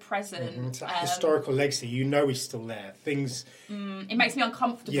feel very present. It's that historical legacy. It's still there. Things. It makes me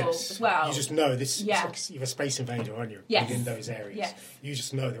uncomfortable as well. You just know this. It's like you're a space invader, aren't you? Yes. Within those areas, you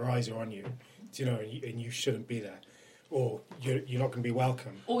just know their eyes are on you. you know, and you shouldn't be there. Or you're not going to be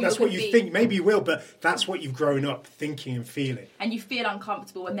welcome. Or that's what you think. Maybe you will, but that's what you've grown up thinking and feeling. And you feel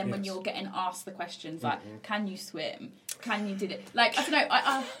uncomfortable, and then when you're getting asked the questions like, "Can you swim? Can you do it?" Like, I don't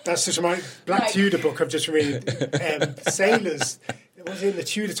know. That's just my Black Tudor book I've just read. Sailors. It was in the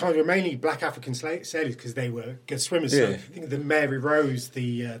Tudor times. Were mainly black African sailors because they were good swimmers. So I think the Mary Rose,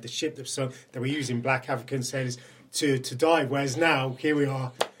 the ship that were using black African sailors to dive, whereas now here we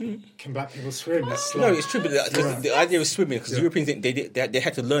are. Can black people swim? No, it's true. But the idea of swimming, because the Europeans they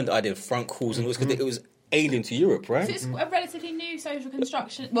had to learn the idea of front crawls and all this because it was alien to Europe, right? So it's a relatively new social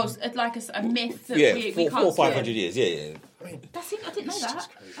construction. Well, it's like a myth that we can't 400 or 500 years. Yeah. I didn't know that.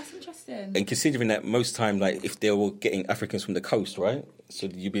 That's interesting. And considering that most time, like if they were getting Africans from the coast, right? So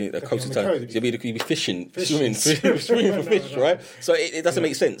you'd be at the coast of time, you'd be fishing, swimming for fish, right? So it doesn't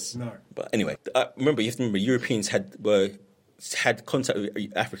make sense. No. But anyway, you have to remember Europeans had contact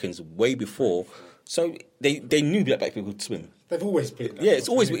with Africans way before, so they knew black people could swim. They've always been. Yeah, it's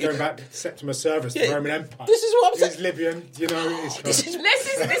always been. Going back to Septimus Severus, the Roman Empire. This is what I'm saying. It's Libyan, you know. This is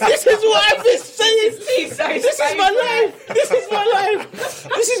what I've been saying. This is my life.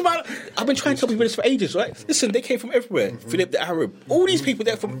 This is my. I've been trying to tell people this for ages, right? Listen, they came from everywhere. Philip the Arab, all these people,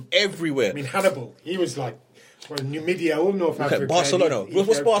 they're from everywhere. I mean, Hannibal, he was like. Numidia, all North Africa. Barcelona.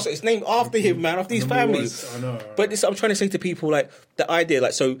 What's Barcelona? It's named after him, man, after his families. I know. But this, I'm trying to say to people, like, the idea,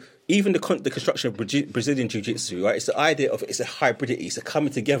 like, so even the construction of Brazilian Jiu-Jitsu, right, it's the idea of, it's a hybridity, it's a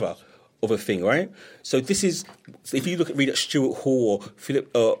coming together of a thing, right? So this is, if you read at Stuart Hall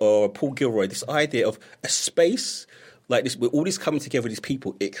or Paul Gilroy, this idea of a space like this, with all this coming together, these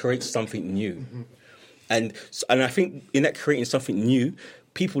people, it creates something new. Mm-hmm. And I think in that creating something new,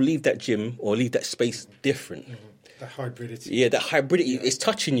 people leave that gym or leave that space different. Mm-hmm. That hybridity. Yeah, that hybridity is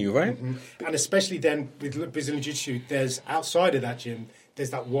touching you, right? Mm-hmm. And especially then with Brazilian Jiu-Jitsu, there's outside of that gym, there's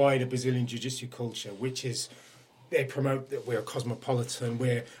that wider Brazilian Jiu-Jitsu culture, which is, they promote that we're a cosmopolitan,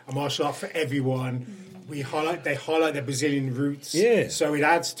 we're a martial art for everyone. Mm-hmm. They highlight their Brazilian roots. Yeah. So it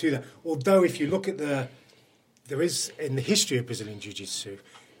adds to that. Although if you look at there is in the history of Brazilian Jiu-Jitsu,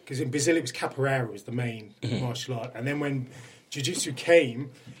 because in Brazil it was capoeira was the main martial art. And then when Jiu-Jitsu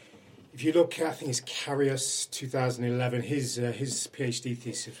came, if you look, I think it's Carius 2011, his PhD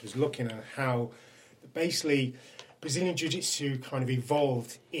thesis was looking at how basically Brazilian Jiu-Jitsu kind of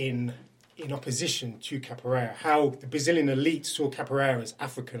evolved in opposition to capoeira, how the Brazilian elite saw capoeira as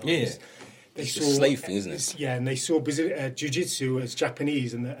Africanized. Yeah. They saw a slave thing, isn't it? Yeah, and they saw Jiu-Jitsu as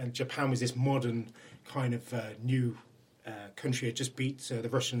Japanese, and Japan was this modern kind of new country. It just beat the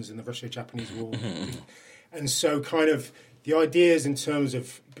Russians in the Russo-Japanese War. And so kind of the ideas in terms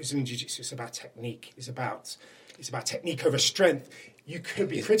of Brazilian Jiu-Jitsu, it's about technique. It's about technique over strength. You could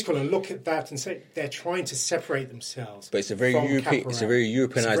be critical and look at that and say they're trying to separate themselves. But it's a very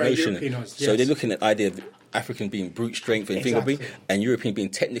Europeanized notion. So they're looking at the idea of African being brute strength and and European being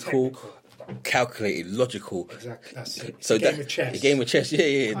technical, calculated, logical. Exactly. That's it. So game of chess. A game of chess,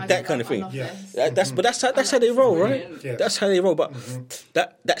 yeah, that kind of thing. Yeah. That's how they roll, right? Yeah. That's how they roll. But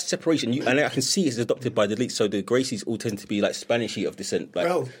that separation, and I can see it's adopted by the elite. So the Gracies all tend to be like Spanishy of descent. Like,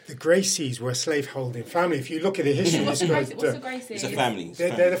 well, the Gracies were a slaveholding family. If you look at the history, what's the Gracies? It's a family.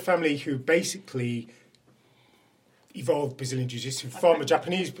 They're the family who basically evolved Brazilian Jiu-Jitsu from a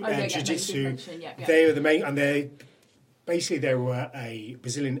Japanese Jiu-Jitsu. They were the main, and they were a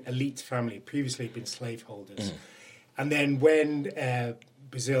Brazilian elite family, previously been slaveholders. And then when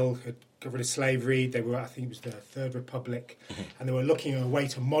Brazil had got rid of slavery, I think it was the Third Republic, and they were looking at a way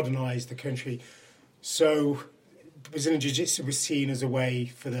to modernise the country. So Brazilian Jiu-Jitsu was seen as a way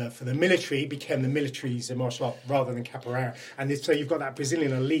for the military. It became the military's martial art rather than capoeira. And so you've got that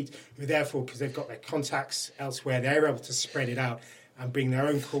Brazilian elite who therefore, because they've got their contacts elsewhere, they're able to spread it out and bring their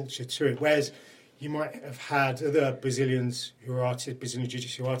own culture to it. Whereas you might have had other Brazilians who are Brazilian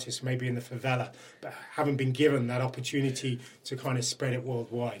Jiu-Jitsu artists, maybe in the favela, but haven't been given that opportunity to kind of spread it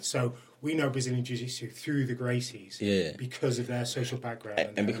worldwide. So we know Brazilian Jiu-Jitsu through the Gracies because of their social background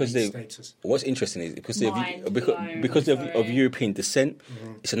and because their status. What's interesting is because of European descent,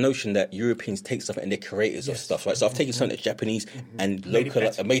 it's a notion that Europeans take stuff and they're creators of stuff. Right? So I've taken something that's Japanese and made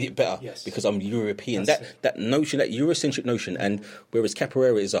it better because I'm European. That notion, that Eurocentric notion, and whereas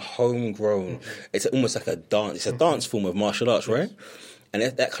capoeira is a homegrown, it's almost like a dance. It's a dance form of martial arts, right? And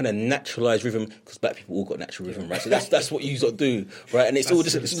that kind of naturalised rhythm, because black people all got natural rhythm, right? So that's what you got to do, right? And it's all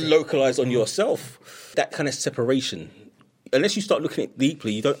just localised on yourself. That kind of separation, unless you start looking at it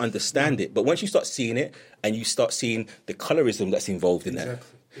deeply, you don't understand it. But once you start seeing it, and you start seeing the colorism that's involved in that.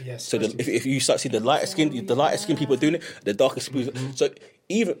 Exactly. Yes. So if you start seeing the lighter skin people doing it, the darker skin. So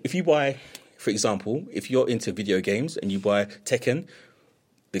even if you buy, for example, if you're into video games and you buy Tekken,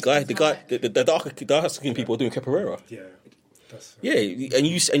 The darker skinned people are doing capoeira. Yeah.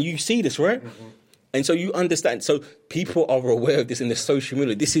 And you see this, right? Mm-hmm. And so you understand. So people are aware of this in the social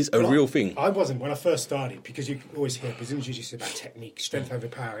media. This is a real thing. I wasn't when I first started, because you always hear Brazilian Jiu-Jitsu about technique, strength over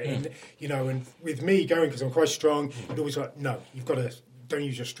power. And, and with me going, because I'm quite strong, I'd always like, no, you've got to, don't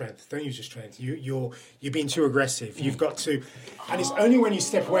use your strength. Don't use your strength. You're being too aggressive. You've got to, and it's only when you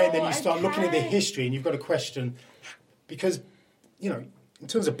step away and then you start looking at the history and you've got to question, because, in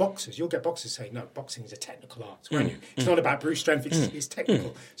terms of boxers, you'll get boxers saying, no, boxing is a technical art, won't you? It's not about brute strength, it's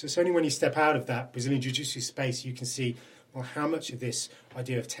technical. So it's only when you step out of that Brazilian Jiu-Jitsu space you can see, well, how much of this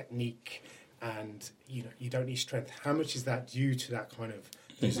idea of technique and, you don't need strength, how much is that due to that kind of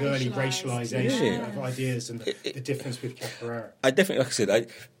those early racialization of ideas and the difference with capoeira? I definitely, like I said,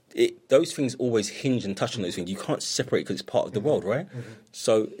 those things always hinge and touch on those things. You can't separate because it's part of the world, right? Mm-hmm.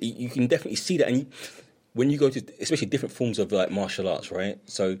 So you can definitely see that. And when you go to, especially different forms of like martial arts, right?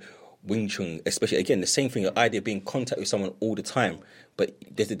 So Wing Chun, especially, again, the same thing, the idea of being in contact with someone all the time. But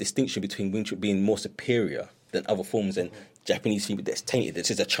there's a distinction between Wing Chun being more superior than other forms, and Japanese people that's tainted.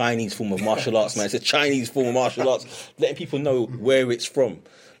 This is a Chinese form of martial arts, man. It's a Chinese form of martial arts. Letting people know where it's from.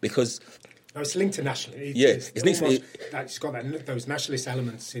 Because... No, it's linked to nationalism. It's linked to... It's got those nationalist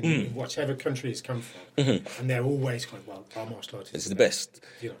elements in whichever country it's come from. Mm-hmm. And they're always kind of, well, our martial arts is the best.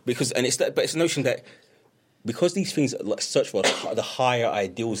 Because, and it's that, but it's the notion that because these things search for the higher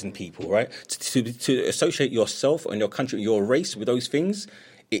ideals in people, right? To associate yourself and your country, your race with those things,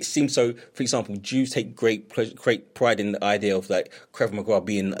 it seems so. For example, Jews take great pride in the idea of like Krav Maga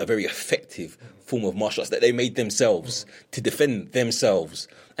being a very effective form of martial arts that they made themselves to defend themselves,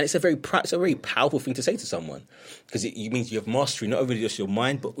 and it's a very powerful thing to say to someone, because it means you have mastery not only just your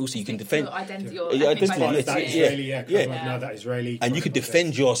mind but also you can defend your identity. That Israeli, and you can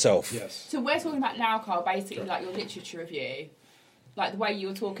defend yourself. Yes. So we're talking about now, Carl, basically like your literature review, like the way you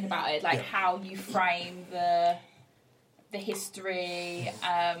were talking about it, like how you frame the history,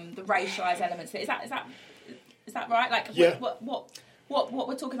 the racialized elements. Is that right? Like what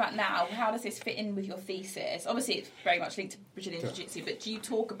we're talking about now, how does this fit in with your thesis? Obviously, it's very much linked to Brazilian Jiu-Jitsu, but do you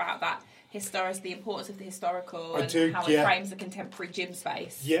talk about that the importance of the historical and how it frames the contemporary gym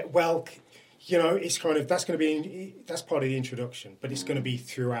space? Yeah, well, it's kind of, that's part of the introduction, but it's going to be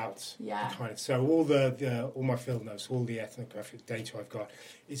throughout. Yeah. Kind of, so all my field notes, all the ethnographic data I've got,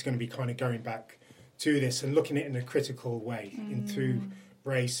 is going to be kind of going back to this and looking at it in a critical way through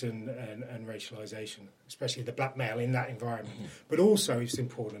race and racialization, especially the black male in that environment. But also, it's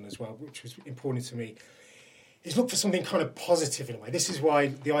important as well, which was important to me, is look for something kind of positive in a way. This is why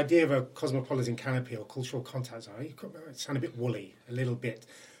the idea of a cosmopolitan canopy or cultural contact zone, it sounds a bit woolly, a little bit,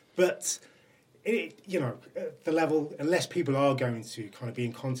 but the level, unless people are going to kind of be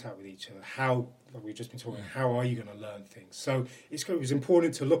in contact with each other, how, like we've just been talking, how are you going to learn things? So it was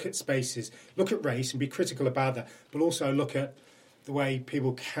important to look at spaces, look at race and be critical about that, but also look at the way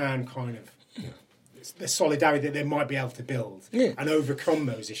people can kind of, the solidarity that they might be able to build and overcome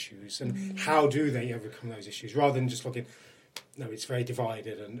those issues, and how do they overcome those issues, rather than just looking, no, it's very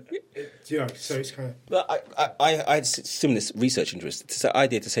divided, and so it's kind of... Well, I had similar research interest. It's the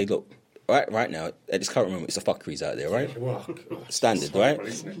idea to say, look, right now, at this current moment, it's a fuckeries out there, right? Well, standard, right?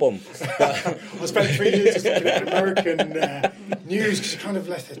 Boom. I spent 3 years just looking at American news, because you kind of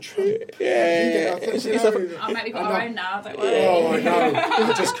left the Trump. Maybe got our own now, don't worry. Oh, I know.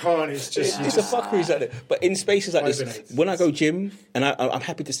 I just can't. It's just... It's a fuckeries out there. But in spaces like this, when I go gym, and I'm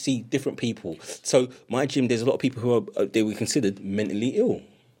happy to see different people. So my gym, there's a lot of people who they were considered mentally ill,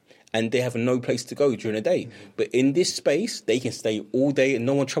 and they have no place to go during the day. But in this space, they can stay all day and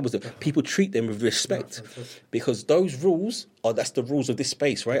no one troubles them. People treat them with respect, because those rules that's the rules of this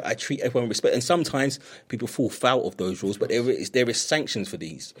space, right? I treat everyone with respect. And sometimes people fall foul of those rules, but there is sanctions for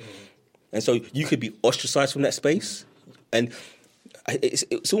these. And so you could be ostracized from that space. And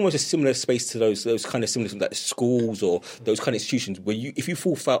it's almost a similar space to those kind of similar, like schools or those kind of institutions, where if you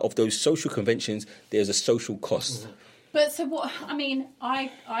fall foul of those social conventions, there's a social cost. But so what? I mean,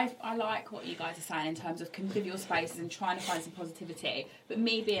 I like what you guys are saying in terms of convivial spaces and trying to find some positivity. But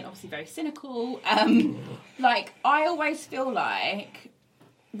me being obviously very cynical, like I always feel like,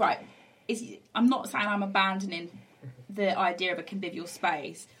 I'm not saying I'm abandoning the idea of a convivial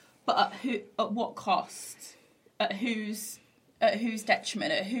space, but at what cost? At whose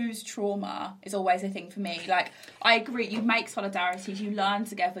detriment, at whose trauma is always a thing for me. Like, I agree, you make solidarities, you learn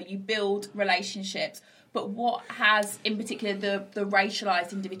together, you build relationships, but what has, in particular, the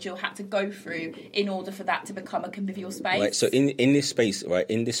racialised individual had to go through in order for that to become a convivial space? Right, so in this space,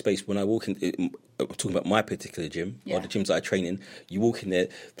 when I walk in, I'm talking about my particular gym, or the gyms that I train in, you walk in there,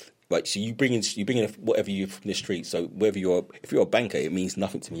 Right, so you bring in whatever you from the street. So if you're a banker, it means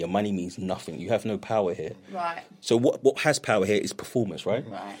nothing to me. Your money means nothing. You have no power here. Right. So what has power here is performance, right?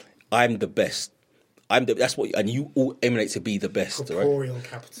 Right. I'm the best. That's what, and you all emanate to be the best, corporeal right?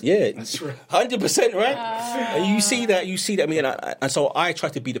 capital. Yeah, that's right. 100%, right? And you see that. I mean, and so I try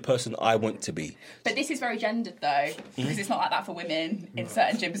to be the person I want to be. But this is very gendered, though, because it's not like that for women in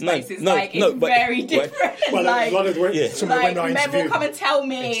certain gym spaces. No, it's very different. Well, like, a lot of the women men will come and tell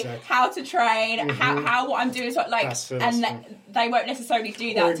me how to train, how what I'm doing, they won't necessarily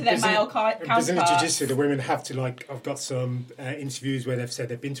do that to their male counterparts. In Brazilian Jiu-Jitsu, the women have to I've got some interviews where they've said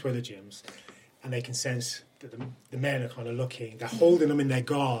they've been to other gyms, and they can sense that the men are kind of looking. They're holding them in their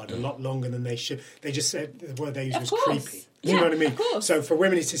guard a lot longer than they should. They just said the word they used was creepy. You know what I mean? So for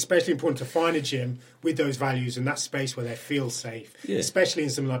women, it's especially important to find a gym with those values and that space where they feel safe, especially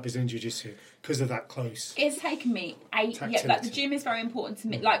in something like Brazilian Jiu-Jitsu, because of that close. It's taken me 8 years. Like, the gym is very important to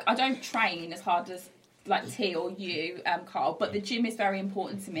me. Like, I don't train as hard as T or you, Carl, but the gym is very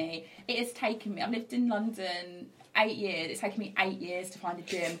important to me. It has taken me. I've lived in London 8 years. It's taken me 8 years to find a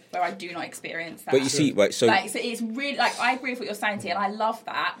gym where I do not experience that. But you see, right? So it's really I agree with what you're saying, T, and I love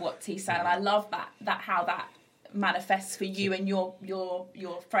that what T's saying, and I love that how that manifests for you and your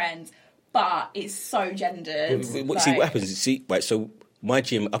friends. But it's so gendered. See what happens. See, right? So my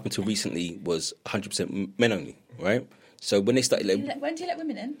gym up until recently was 100% men only, right? So when they started, when do you let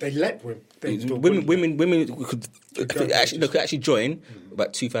women in? They let women. Women could actually join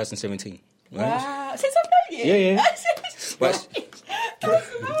about 2017. Right? Wow! Since I've known you. Yeah.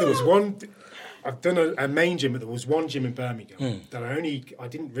 There was one. I've done a main gym, but there was one gym in Birmingham that I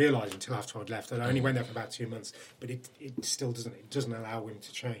didn't realise until after I'd left. I only went there for about 2 months, but it still doesn't allow women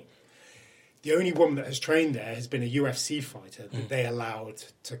to train. The only woman that has trained there has been a UFC fighter that they allowed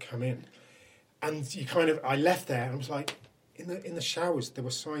to come in, and I left there and I was like, in the showers there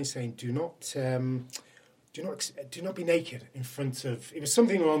were signs saying do not be naked in front of. It was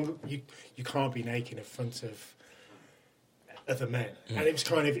something along you can't be naked in front of other men, and it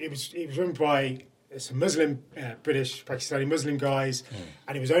was run by some Muslim, British, Pakistani Muslim guys,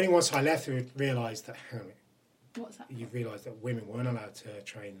 and it was only once I left that I realised that. Hang on, what's that? You realise that women weren't allowed to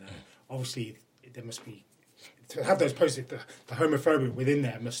train there. Obviously, there must be to have those posts. The homophobia within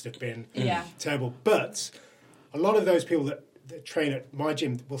there must have been terrible. But a lot of those people that train at my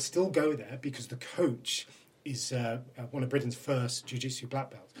gym will still go there because the coach is one of Britain's first jiu-jitsu black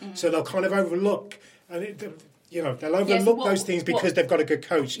belts. So they'll kind of overlook, they'll overlook those things because they've got a good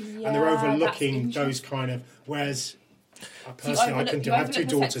coach, and they're overlooking those kind of. Whereas, personally, I couldn't do. I have 2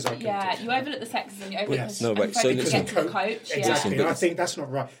 daughters. I couldn't do. You overlook the sexism. You overlook the coach. Exactly, and I think that's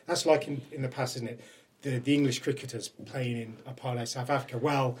not right. That's like in the past, isn't it? The English cricketers playing in apartheid South Africa.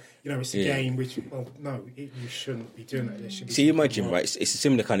 Well, it's a game which. Well, no, you shouldn't be doing that. See, in my gym, right? It's a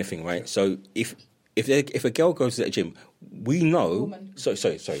similar kind of thing, right? So if a girl goes to that gym, we know. Sorry.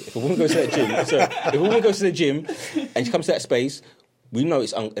 If a woman goes to the gym, and she comes to that space, we know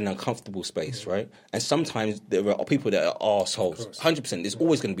it's an uncomfortable space, right? And sometimes there are people that are arseholes. 100%. There's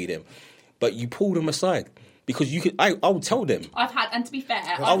always going to be them, but you pull them aside. Because you could, I would tell them. And to be fair,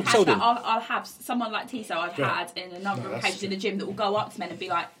 I'll have someone like Tiso I've had in a number of occasions in the gym that will go up to men and be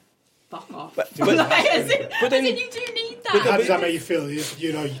like, fuck off. But then you do need that. But how does that make you feel?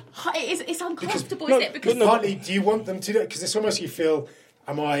 It's uncomfortable, isn't it? Because partly, do you want them to do it? Because it's almost you feel,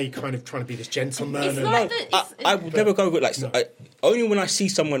 am I kind of trying to be this gentleman? I would never go with only when I see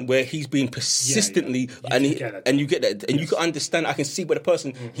someone where he's being persistently and you get that, and you can understand. I can see where the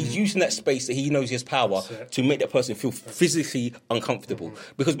person he's using that space that he knows he has power to make that person feel physically uncomfortable.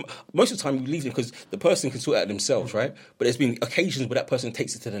 Because most of the time you leave them because the person can sort it out themselves, right? But there's been occasions where that person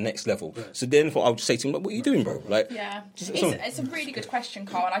takes it to the next level. Right. So then I would just say to him, "What are you doing, bro?" It's a really good question,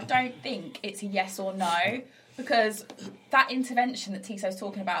 Carl, and I don't think it's a yes or no. Because that intervention that Tiso's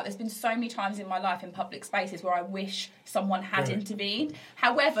talking about, there's been so many times in my life in public spaces where I wish someone had intervened.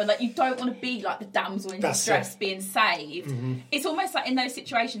 However, you don't want to be like the damsel in distress being saved. It's almost like in those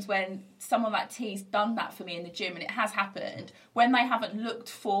situations when someone like T's done that for me in the gym, and it has happened, when they haven't looked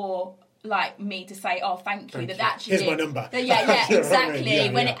for me to say, oh, thank you. That actually here's my number. Exactly.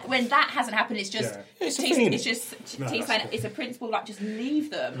 When that hasn't happened, it's just T's saying it's a principle. Just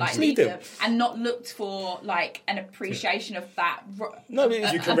leave them, leave them, and not looked for an appreciation of that. You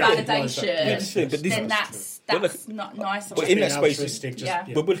can validation. But then that's not nice. But in that space,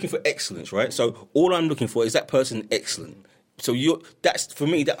 but we're looking for excellence, right? So all I'm looking for is that person excellent. So that's for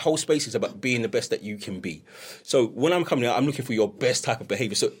me. That whole space is about being the best that you can be. So when I'm coming out, I'm looking for your best type of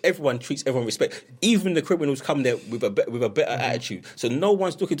behaviour. So everyone treats everyone with respect. Even the criminals come there with a better attitude. So no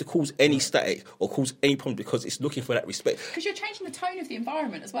one's looking to cause any static or cause any problem because it's looking for that respect. Because you're changing the tone of the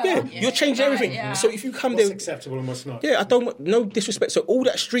environment as well. Yeah, aren't you? you're changing everything. Yeah. So if you come what's there, acceptable and what's not. yeah, I don't want no disrespect. So all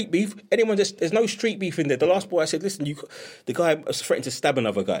that street beef, there's no street beef in there. The last boy I said, listen, the guy was threatening to stab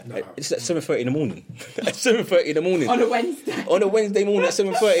another guy. No. It's at 7:30 in the morning. At 7:30 in the morning on a Wednesday. On a Wednesday morning at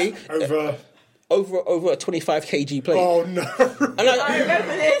 7:30 over a 25 kg plate. Oh no! I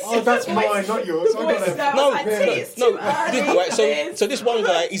remember this. Oh, that's mine, not yours. So this one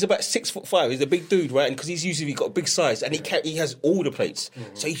guy, he's about 6'5". He's a big dude, right? And because he's got a big size, and he has all the plates.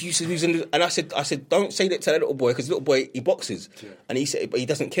 Mm-hmm. So he's used to using. And I said, don't say that to that little boy because the little boy he boxes, and he said, but he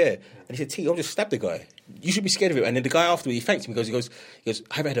doesn't care. And he said, T, I'll just stab the guy. You should be scared of him. And then the guy afterwards, he thanked him because he goes,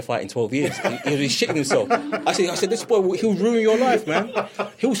 I haven't had a fight in 12 years. He's shitting himself. I said, this boy, he'll ruin your life, man.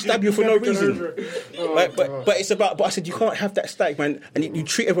 He'll stab you for no reason. Right? But it's about. But I said, you can't have that static, man. And you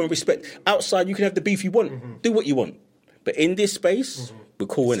treat everyone with respect. Outside, you can have the beef you want. Mm-hmm. Do what you want. But in this space, we're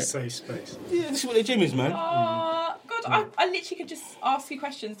cool, innit? It's a safe space. Yeah, this is what the gym is, man. God, I literally could just ask you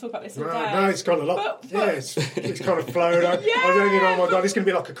questions, talk about this all day. No, it's gone a lot. It's kind of flowed. I was thinking, oh my God, it's going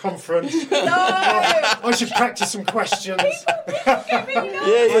to be like a conference. No! I should practice some questions. I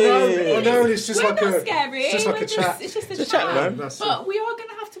know. It's just We're like not a scary. It's just like a chat. It's just a chat, man. But we are going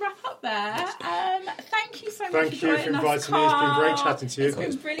to have to wrap up there. Thank you so much. Thank you for inviting me. It's been great chatting to you. It's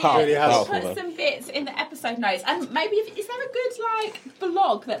been brilliant. Powerful. Put some bits in the episode notes, and maybe is there a good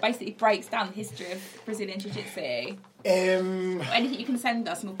blog that basically breaks down the history of Brazilian Jiu-Jitsu? Anything you can send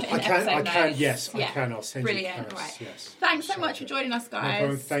us, and we'll put in the episode notes. I can. I'll send you. Brilliant. Right. Yes. Thanks so much for joining us,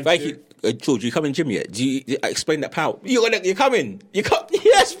 guys. No Thank you. George, you coming gym yet? Do you explain that power? You're coming. You come?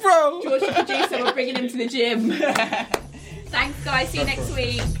 Yes, bro. George, the producer, we're bringing him to the gym. Thanks, guys. See you next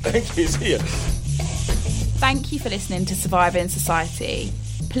week. Thank you. See you. Thank you for listening to Surviving Society.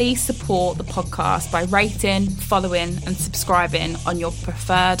 Please support the podcast by rating, following and subscribing on your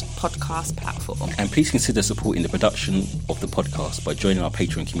preferred podcast platform. And please consider supporting the production of the podcast by joining our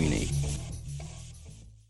Patreon community.